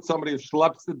 You're going to put somebody who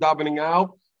schleps the davening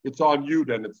out, it's on you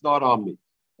then. It's not on me.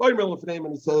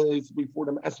 And he says before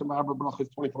them, Esher Ma'aber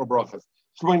brachas, 24 brachas.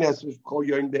 Shmoin Esher Kol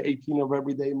Yom, the 18 of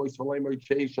every day. Mois V'lei Mois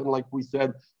Sheish, and like we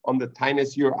said on the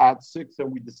Tainus, you're at 6,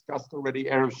 and we discussed already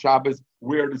Erev Shabbos.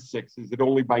 Where the 6? Is it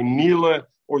only by Nila,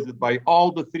 or is it by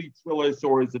all the 3 tefillas,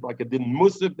 or is it like a din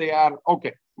musaf they add?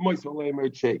 Okay, Mois V'lei Mois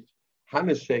Sheish.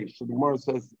 Hana Sheish. So the Gemara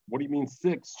says, what do you mean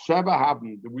 6? Sheva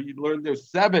happened. We learned there's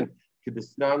 7.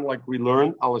 Kedisnan, like we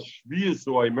learned al Shviyas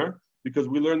Oimer, because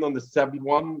we learned on the 7th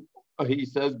one. He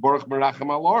says, Baruch Merachem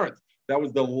al Aretz. That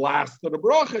was the last of the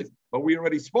brachas. But we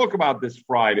already spoke about this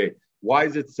Friday. Why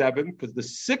is it 7? Because the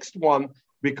 6th one,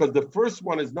 because the first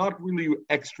one is not really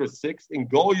extra 6. In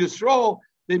Gol Yisrael,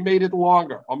 they made it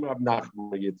longer.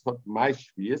 It's not my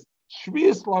Shviyas.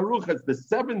 Shviyas Laruchas, the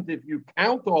 7th, if you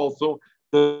count also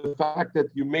the fact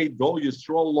that you made Gol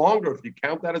Yisrael longer, if you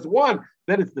count that as 1,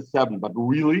 then it's the 7th. But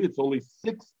really, it's only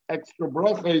 6 extra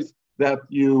brachas that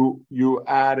you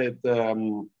added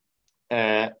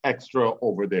extra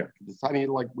over there.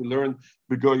 Like we learned,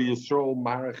 B'Go Yisrael,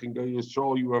 Marach, and Go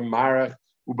Yisrael, you are Marach,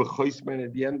 U'Bechoismen,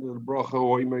 at the end of the bracha,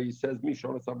 Oimer, he says,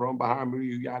 Mishonas Abraham Bahar,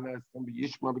 Miri Yanas, and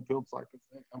Yishma, B'Kil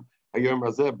Tzakasechem, Hayom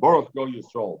Razeh, Baruch Go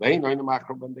Yisrael. They know in the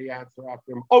Machar when they answer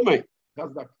after him, Omei,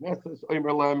 Chaz the Knesset,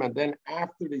 Oimer Lem, and then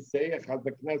after they say it, Chaz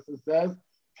the Knesset says,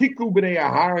 Tiku B'nei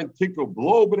Ahar, and Tiku,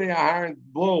 blow B'nei Ahar, and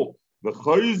blow,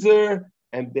 V'Choizer,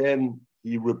 and then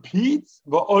he repeats,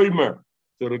 V'Oimer.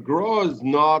 So the Gra is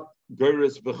not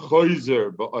Geras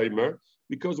V'Choizer V'Oimer,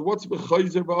 because what's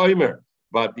V'Choizer V'Oimer?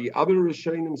 But the other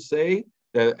Rishonim say,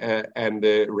 that, and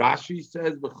Rashi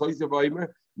says V'Choizer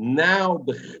V'Oimer, now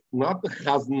not the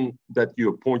Chazan that you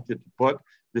appointed to put,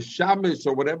 the Shamish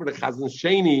or whatever the Chazan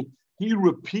Sheni, he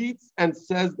repeats and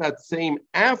says that same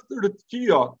after the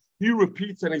Tkiyah, he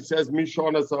repeats and he says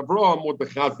Mishonas Avraham, what the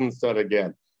Chazan said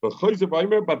again. V'Choizer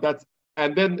V'Oimer, but that's,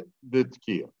 and then the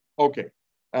Tkiyah. Okay.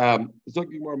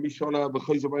 Mishona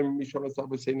Mishona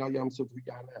Sabasena Yam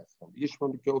Sufyanes.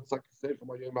 Yishman killed Sakasech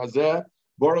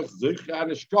Baruch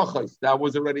Zichanish. That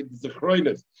was already the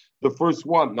Zechroinus, the first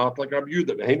one, not like Rabbi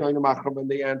Yehuda. And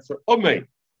they answer Omei.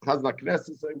 Chazna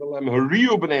Knesset Sayim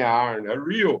Hariu b'nei Aaron.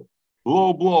 Hariu.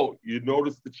 Blow. You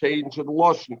notice the change in the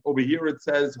Lashon. Over here it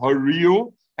says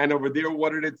Hariu, and over there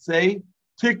what did it say?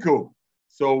 Tiku.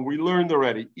 So we learned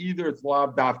already. Either it's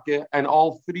Lav Dafke, and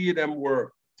all 3 of them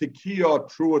were Tekiah,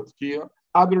 true Tekiah.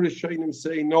 Other Rishonim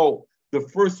say no. The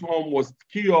first one was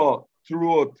Tekiah,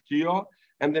 true Tekiah,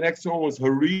 and the next one was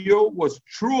Hariyo, was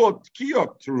true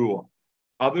Tekiah, true.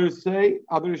 Other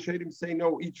Rishonim say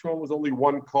no. Each one was only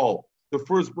one call. The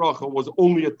first bracha was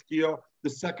only a Tekiah. The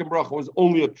second bracha was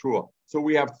only a true. So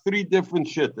we have 3 different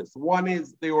shittas. One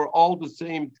is they were all the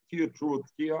same Tekiah, true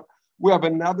Tekiah. We have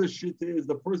another shitta is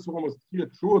the first one was Tekiah,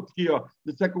 true Tekiah.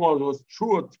 The second one was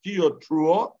true Tekiah,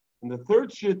 true. And the third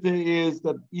shitta is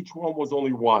that each one was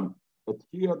only one. A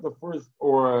Tekiah, the first,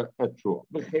 or a true.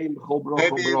 Maybe one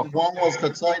was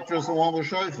Chatzaitrus and one was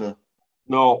Shofar.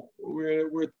 No,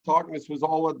 we're talking, this was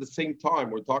all at the same time.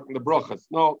 We're talking the brachas.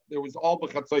 No, there was all the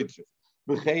Chatzaitrus.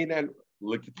 B'chein and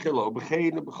Lekitchilo.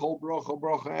 B'chein, b'chol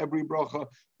bracha, every bracha.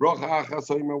 Bracha achas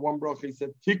oimer, one bracha, he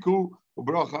said Tiku,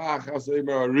 bracha achas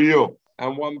oimer, a Rio.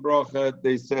 And one bracha,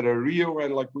 they said a Rio,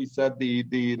 and like we said, the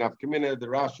Nafkamina, the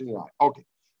Rashi. Okay.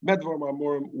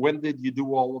 When did you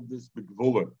do all of this?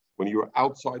 When you were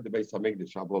outside the Beis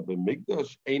HaMikdash.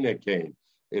 Mikdash Eina came.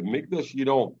 In Mikdash, you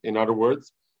don't. In other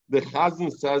words, the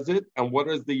Chazan says it, and what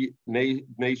does the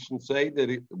nation say?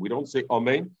 That we don't say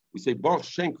Amen. We say Baruch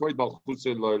Shem Kvod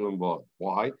Balchusei L'Olam V'ad.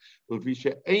 Why?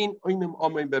 Because in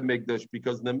the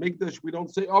Mikdash we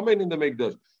don't say Amen in the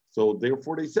Mikdash. So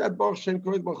therefore they said Baruch Shem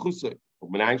Kvod Balchusei.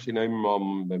 Because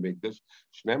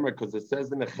it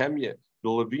says in Nehemiah, the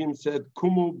Levim said,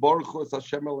 "Kumu Baruch Es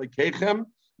Hashem Elokeichem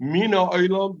Mina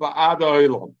Olam Va'ad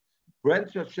Olam."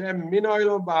 Branch Hashem Mina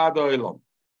Olam Va'ad Olam,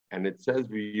 and it says,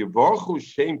 "V'Yivarchu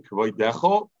Shem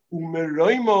Kvodecha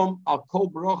U'Meroimam Al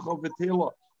Kol Bracha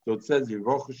V'Tila." So it says,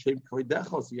 "Yivarchu Shem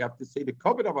Kvodecha." So you have to say the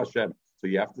covenant of Hashem. So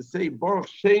you have to say Baruch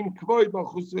Shem Kvod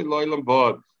Balchusei L'Olam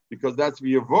V'ad, because that's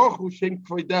V'Yivarchu Shem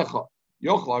Kvodecha.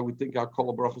 Yochel, I would think I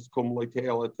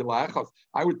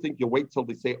would think you wait till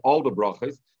they say all the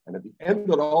brachas, and at the end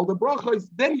of all the brachas,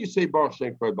 then you say Baruch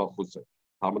Shem Kvod Balchusei.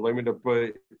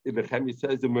 It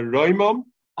says the Meroimam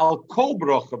al kol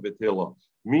bracha b'tila,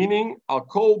 meaning al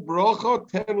kol bracha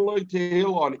ten loy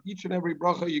tehila, on each and every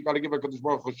bracha you got to give a Kadosh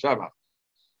Baruch Hu shema.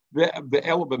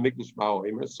 Ve'el b'mikdash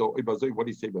ma'omer. So what do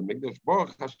you say b'mikdash?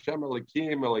 Baruch Hashem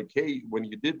Elokim Elokei. When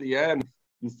you did the end,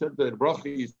 you said the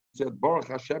bracha. You said Baruch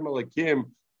Hashem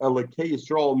Elokim Elokei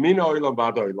Yisrael Min Olam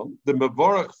V'ad Olam. The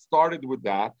mevorach started with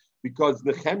that because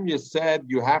Nehemiah said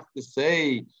you have to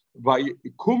say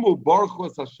Kumu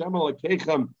Baruch Hashem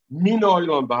Elokeichem Min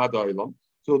Olam V'ad Olam.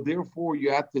 So therefore,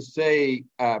 you have to say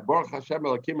Baruch Hashem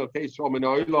Elokim Elokei Yisrael Min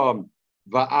Olam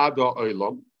V'ad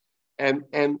Olam. And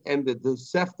the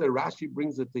Sefta, Rashi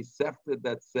brings a Sefta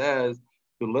that says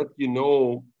to let you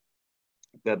know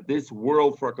that this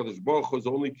world for HaKadosh Baruch Hu is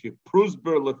only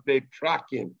Kipruzber Lefnei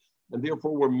Trakin, and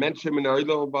therefore we're mentioned in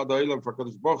Olam V'ad Olam for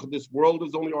HaKadosh Baruch Hu. This world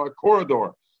is only our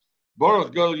corridor.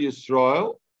 Baruch Gal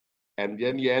Yisrael, and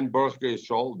then you end Baruch Gal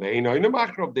Yisrael.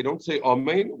 They don't say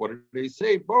Amen. What do they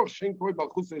say? Baruch Shem Koi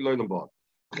Balchusei Lolam Bad.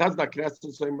 Chazda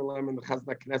Knesset and the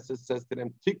Chazda Knesset says to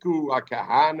them, Tiku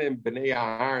Akahanim B'nei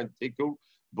Aharon Tiku,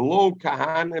 blow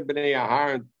Kahanim B'nei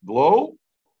Aharon, blow.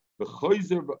 The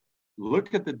Chayzer,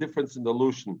 look at the difference in the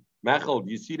Lushan. Mechel,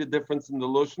 do you see the difference in the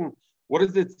Lushan? What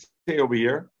does it say over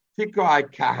here? Tiku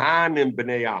Akahanim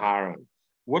B'nei Aharon.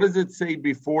 What does it say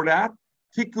before that?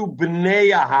 Tiku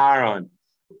B'nei Aharon.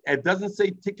 It doesn't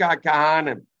say Tiku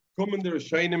Akahanim. Come in the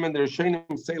Rishonim, and the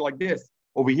Rishonim say like this.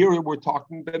 Over here, we're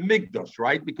talking the Migdash,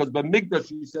 right? Because the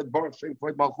Migdash, you said Baruch Shem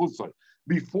Kvoid Malchusay.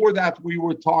 Before that, we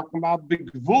were talking about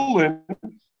Bigvulin,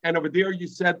 and over there you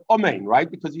said Amen,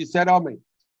 right? Because you said Amen.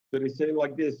 So they say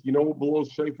like this, you know who blows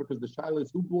shofar? Because the shaila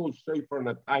is who blows shofar in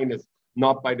a tainus,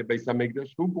 not by the Beis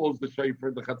HaMikdash. Who blows the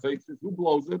shofar? The Chatzaisis. Who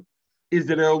blows it? Is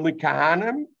it only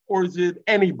Kahanim or is it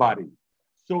anybody?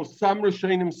 So some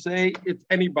Rishonim say it's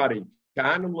anybody.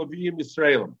 Kahanim, Leviim,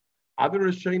 Yisraelim. Other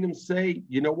Rishonim say,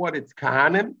 you know what, it's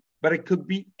Kahanim, but it could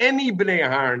be any Bnei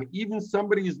Aharon, even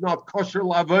somebody who's not kosher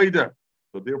lavoida.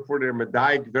 So therefore, they're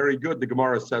medayik very good, the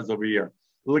Gemara says over here.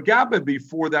 Legabe,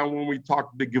 before that, when we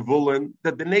talked the Gevulin,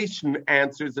 that the nation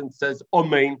answers and says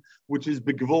Amen, which is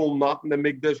Begevul, not in the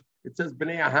Mikdash. It says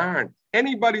Bnei Aharon.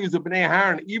 Anybody who's a Bnei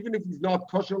Aharon, even if he's not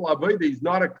kosher lavoida, he's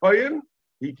not a kohen,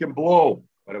 he can blow.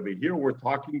 But over here, we're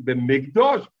talking the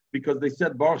Mikdash, because they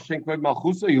said Baruch Shem Kvoid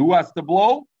Malchusay, who has to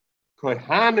blow?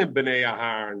 Kohanim B'nei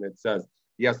Aharon, it says.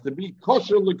 He has to be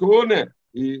kosher l'kuhane.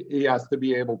 He has to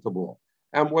be able to blow.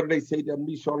 And what do they say? That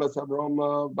Mishonas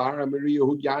Avroma, Bahara Maria,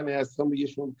 Hu Yana, as some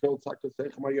Yishmael killed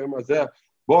Sakasech Mayom Azeh,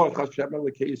 Baruch Hashem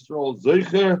Elokei Yisrael,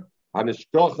 Zeicher,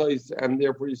 Hanishkochas, and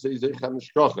therefore you say Zeicher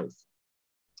Hanishkochas.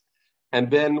 And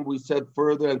then we said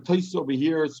further, and Tais over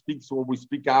here speaks when we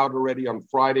speak out already on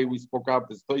Friday. We spoke out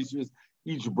this Tais.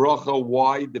 Each bracha,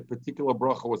 why the particular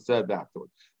bracha was said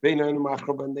afterwards.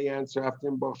 And they answer after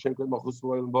him,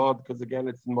 because again,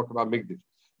 it's in Makabah Migdash.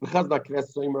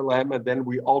 And then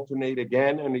we alternate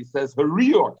again, and he says,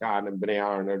 Hariyo Kahanim B'nei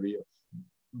Aharon Hariyo.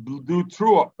 Do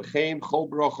true. B'chein chol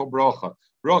bracha bracha.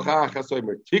 Bracha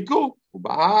achasoymer tiku,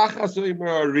 u'ba'achasoymer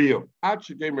Hariyo.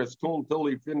 Achagemer school until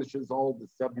he finishes all the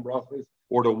 7 brachas,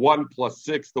 or the 1 plus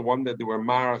 6, the one that they were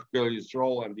Marach, Gal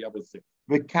Yisrael, and the other 6.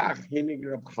 V'kach hinig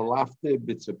Reb Chalafte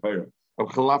b'tzepera. Reb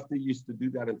Chalafte used to do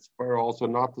that in Tzepera also,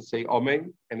 not to say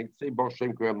Amen, and he'd say Baruch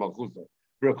Shem Kvoid Malchusay.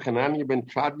 Reb Chananya ben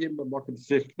Chadim b'makom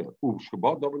Sichta.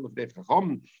 U'shkabad over l'fnei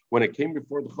Chacham. When it came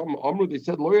before the Chacham, Amru, they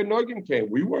said Lo Nogim came.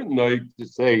 We weren't noig to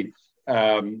say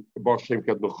Baruch Shem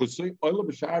Kvoid Malchusay. Oila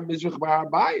b'shar mizrach b'har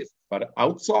bayis. But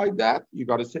outside that, you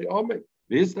got to say Amen.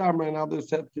 This time and others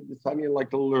said to the Tanya like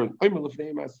to learn. Which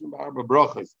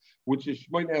is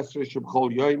Shmoyne Esrei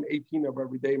Shebchol Yom, 18 of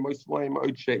every day. Most Layim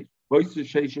Oid Sheikh. Most of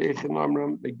Sheikh Eichin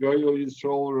Amram. The Goyal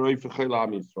Yisrael Roif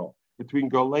Chelam Yisrael. Between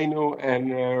Golenu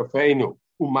and Feinu.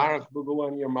 Umarach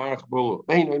Bugulani and Marach Bulu.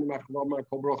 Feinu and Machlama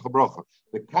Kol Brocha Brocha.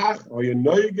 The Kach are you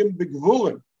Neugim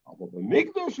Begvulin. Aber the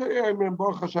Mikdash Hayim and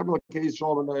Baruch Hashem L'Kei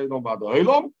Yisrael and Olam V'ad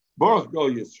Olam. Baruch Gal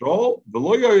Yisrael,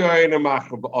 v'lo yoyayim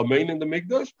achav amen in the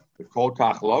Mikdash, the kol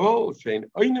kach lo, shein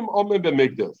oinim amen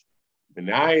b'Mikdash.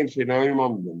 B'nayin shein oinim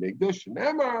amen b'Mikdash,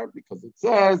 nemar, because it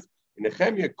says, in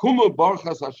Nehemiah, kumu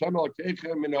barchas Hashem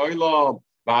Elokeichem min olam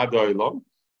v'ad olam,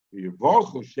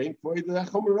 v'yivorchu shein kvoid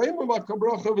lechem reimah v'akol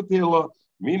bracha v'tila,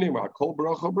 meaning v'akol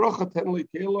bracha bracha ten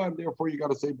l'tila, and therefore you got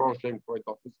to say Baruch Shem kvoid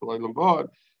v'achus v'leilam v'ad.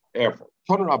 Therefore,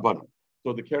 Tanur Rabbanan.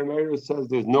 So the Keren Orah says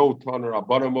there's no Tanur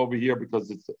Rabbanim over here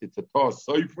because it's a Torah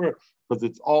Sefer, because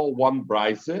it's all one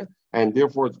brayse, and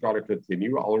therefore it's got to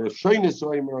continue. Al Rishaynis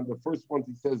Oimer, on the first one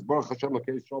he says Baruch Hashem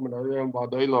L'Kei Yisrael Min Ha'olam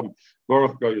V'ad Olam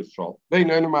Baruch Gal Yisrael. Vein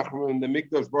Oinu Machmer in the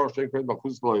Mikdash Baruch Shem Kvoid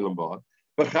Malchus L'Olam V'ad.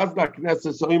 B'chazda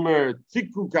Knesses Oimer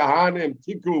Tiku Kahanim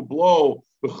Tiku Blow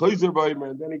B'chayzer Oimer,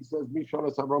 and then he says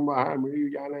Mishonas Avram Baham Riyu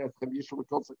Yana Eschem Yishu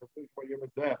B'Kol Sekatich V'Yom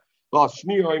Ezeh.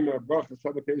 Lashni Oimer Baruch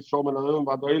Hashem L'Kei Yisrael Min Ha'olam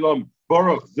V'ad Olam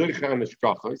Baruch Zeicher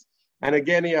Hanishkachos. And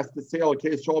again, he has to say, like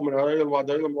Nehemiah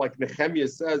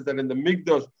says that in the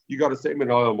Mikdash, you got to say, they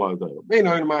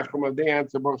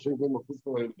answer,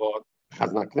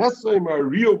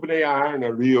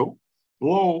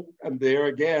 blow, and there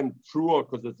again, true,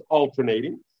 because it's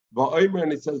alternating.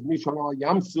 And it says, and there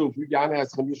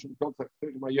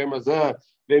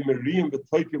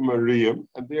Toikim Mariam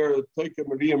and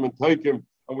Toikim,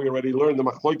 and we already learned the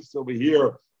machlokes over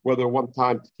here, whether one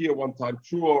time Tkiya, one time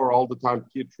Trua, or all the time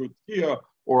Tkiya, True Tkiya,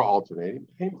 or alternating.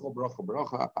 The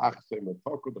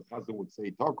Chazan would say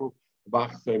Taku,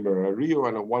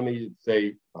 and one he'd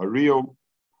say Ario.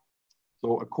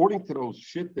 So according to those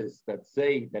shittas that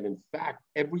say that in fact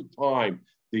every time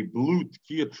they blew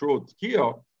Tkiya, Trua,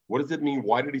 Tkiya, what does it mean?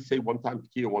 Why did he say one time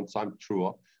Tkiya, one time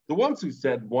Trua? The ones who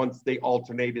said once they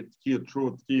alternated Tkiya,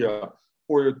 Trua, Tkiya,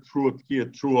 or Trua, Tkiya,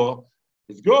 Trua,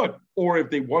 is good. Or if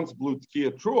they once blew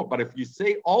Tkiya, Trua. But if you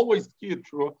say always Tkiya,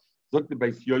 Trua, Zok the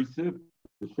Beis Yosef,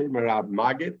 the Shemer Rab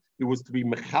Magid, it was to be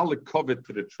Mechalik Kovet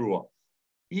to the Trua.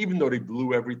 Even though they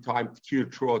blew every time Tkiya,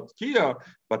 Trua, Tkiya,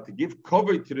 but to give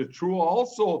Kovet to the Trua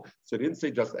also, so they didn't say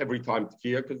just every time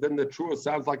Tkiya, because then the Trua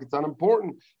sounds like it's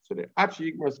unimportant. So they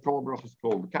actually Yigmar's Kol Brachas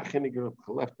Kol, the Kacheniger,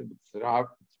 Chalefte, B'tzirah,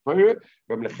 B'tzirah,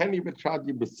 B'mnecheni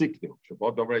B'tzadi B'siknu,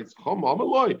 Shabbat Davrei Zchom,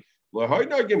 Amaloi.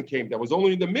 Came. That was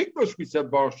only in the Mikdash we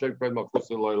said Baruch Shem Kavod Malchus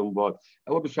Elohim Vod.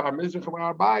 Ela b'shar mizrach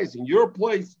v'arbais. In your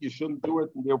place, you shouldn't do it,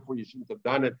 and therefore you shouldn't have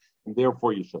done it, and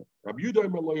therefore you should. Rabbi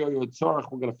Yehuda we're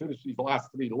going to finish these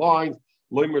last three lines.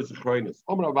 Loimer zechronis.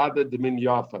 Omer Avada Demin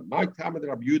Yafa. My time with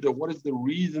Rabbi Yehuda. What is the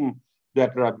reason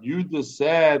that Rabbi Yehuda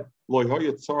said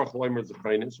Loihoya Tzarach Loimer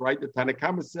zechronis? Right. The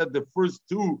Tanakama said the first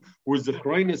two were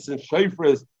zechronis and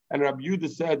shofros, and Rabbi Yehuda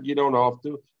said you don't have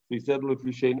to. He said, you only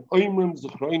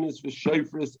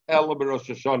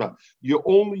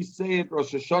say it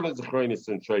Rosh Hashanah Zechronis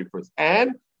and Shofros.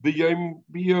 And the Yom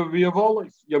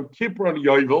Kippur and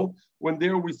Yovel, when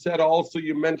there we said also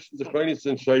you mentioned Zechronis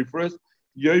and Shofros,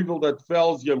 Yovel that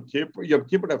falls Yom Kippur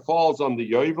that falls on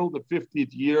the Yovel, the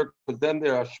 50th year, because then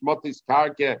there are Shmotis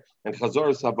Karke and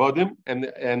Chazoros Avodim, and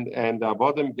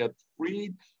Avodim get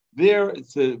freed. There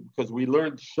it's because we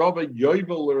learned Shava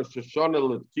Yovel Rosh Hashanah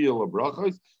L'Tkiyah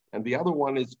L'Brachos. And the other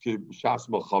one is B'Shas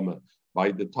Melchama.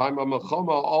 By the time of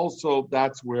Melchama, also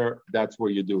that's where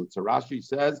you do it. So Rashi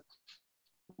says,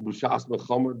 B'Shas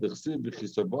Melchama D'Chsiv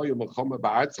B'Chisavoy Melchama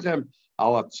Ba'atzchem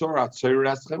Al Atzor Atzor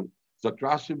Eschem. So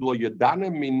Rashi B'Lo Yadana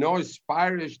Minoi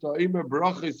Spirish Da'ima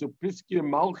Brachis Upiski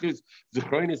Malchis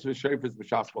Zechronis V'Shofros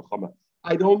B'Shas Melchama.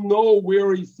 I don't know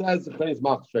where he says Zechronis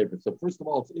Malchis Shofros. So first of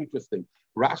all, it's interesting.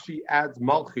 Rashi adds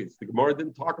Malchis. The Gemara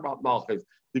didn't talk about Malchis.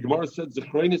 The Gemara said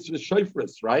Zechronis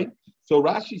v'Shofros, right? So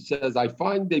Rashi says, I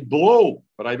find they blow,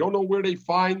 but I don't know where they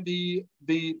find they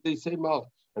say Malch.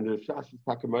 And the Shashi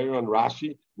Takamaya on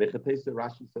Rashi,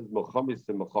 Rashi says Melchamis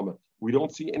and Melchama. We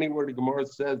don't see anywhere the Gemara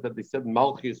says that they said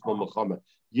Malchis for Melchama.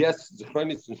 Yes,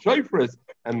 Zechronis and Shofros,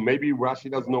 and maybe Rashi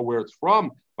doesn't know where it's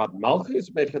from, but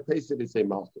Malchis, Mechatesa, they say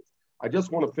Malchis. I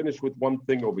just want to finish with one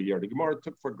thing over here. The Gemara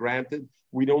took for granted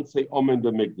we don't say Omen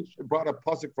the Mikdash. It brought a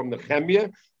pasuk from the Chemia,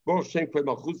 not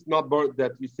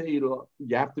that we say you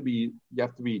have to be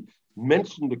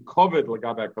mentioned the covet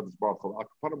l'gabei HaKadosh Baruch Hu.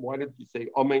 Why didn't you say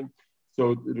Omen?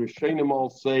 So the Rishonim all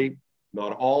say,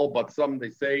 not all, but some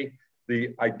they say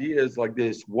the idea is like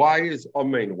this. Why is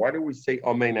Omen? Why do we say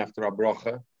Omen after a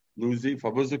bracha? Luzi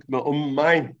favuzuk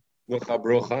ma'umain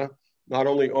l'chabrocha. Not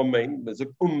only Omen, there's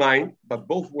Umain, but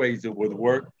both ways it would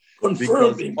work.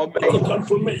 Confirming,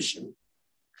 confirmation.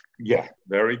 Yeah,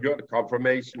 very good.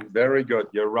 Confirmation, very good.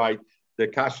 You're right. The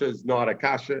kasha is not a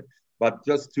kasha, but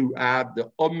just to add, the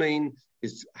Omen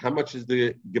is, how much is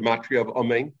the gematria of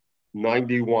Omen?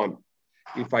 91.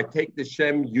 If I take the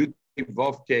Shem Yud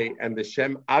Vovke and the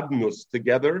Shem Adnus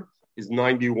together, is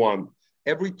 91.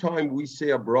 Every time we say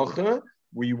a bracha,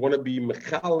 we want to be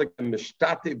mechalik and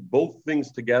mishtatev, both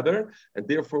things together, and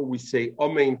therefore we say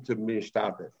Omen to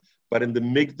mishtatev. But in the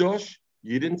Mikdash,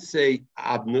 you didn't say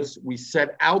Adnus, we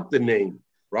set out the name,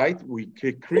 right? We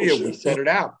kriya, we set it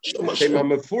out. Same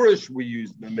Mefurish we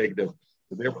used in the Mikdash.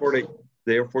 So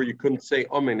therefore you couldn't say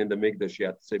Omen in the Mikdash, you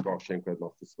had to say Baruch Shem Kavod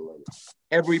Malchus Elohim.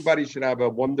 Everybody should have a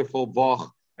wonderful vach.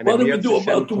 And what do we do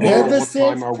about tomorrow? What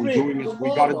time are we doing it?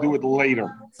 We got to do it later.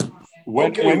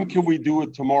 When can we do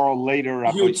it tomorrow later?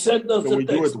 You send us can we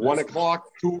do it 1 o'clock?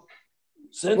 2?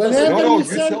 No, you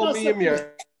tell me,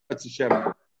 Amir.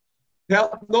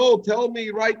 Tell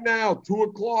me right now. 2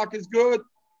 o'clock is good.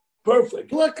 Perfect.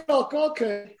 2 o'clock,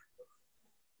 okay.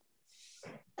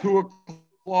 2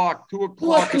 o'clock. 2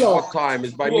 o'clock is what time?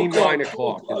 Is by me 9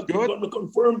 o'clock. It's good? I'm going to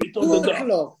confirm it on the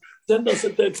dot. Send us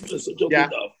a text message.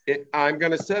 I'm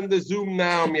going to send the Zoom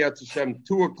now, Miyat Hashem,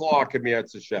 2:00 at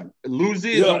Miyat Hashem.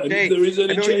 Lucy is okay. If there is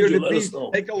any change, let us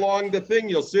know. Take along the thing.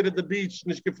 You'll sit at the beach.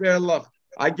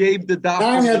 I gave the daf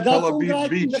to Tel Aviv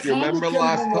Beach. You remember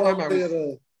last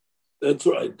time? That's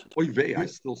right. Oy vey, I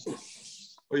still say.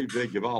 Oy vey,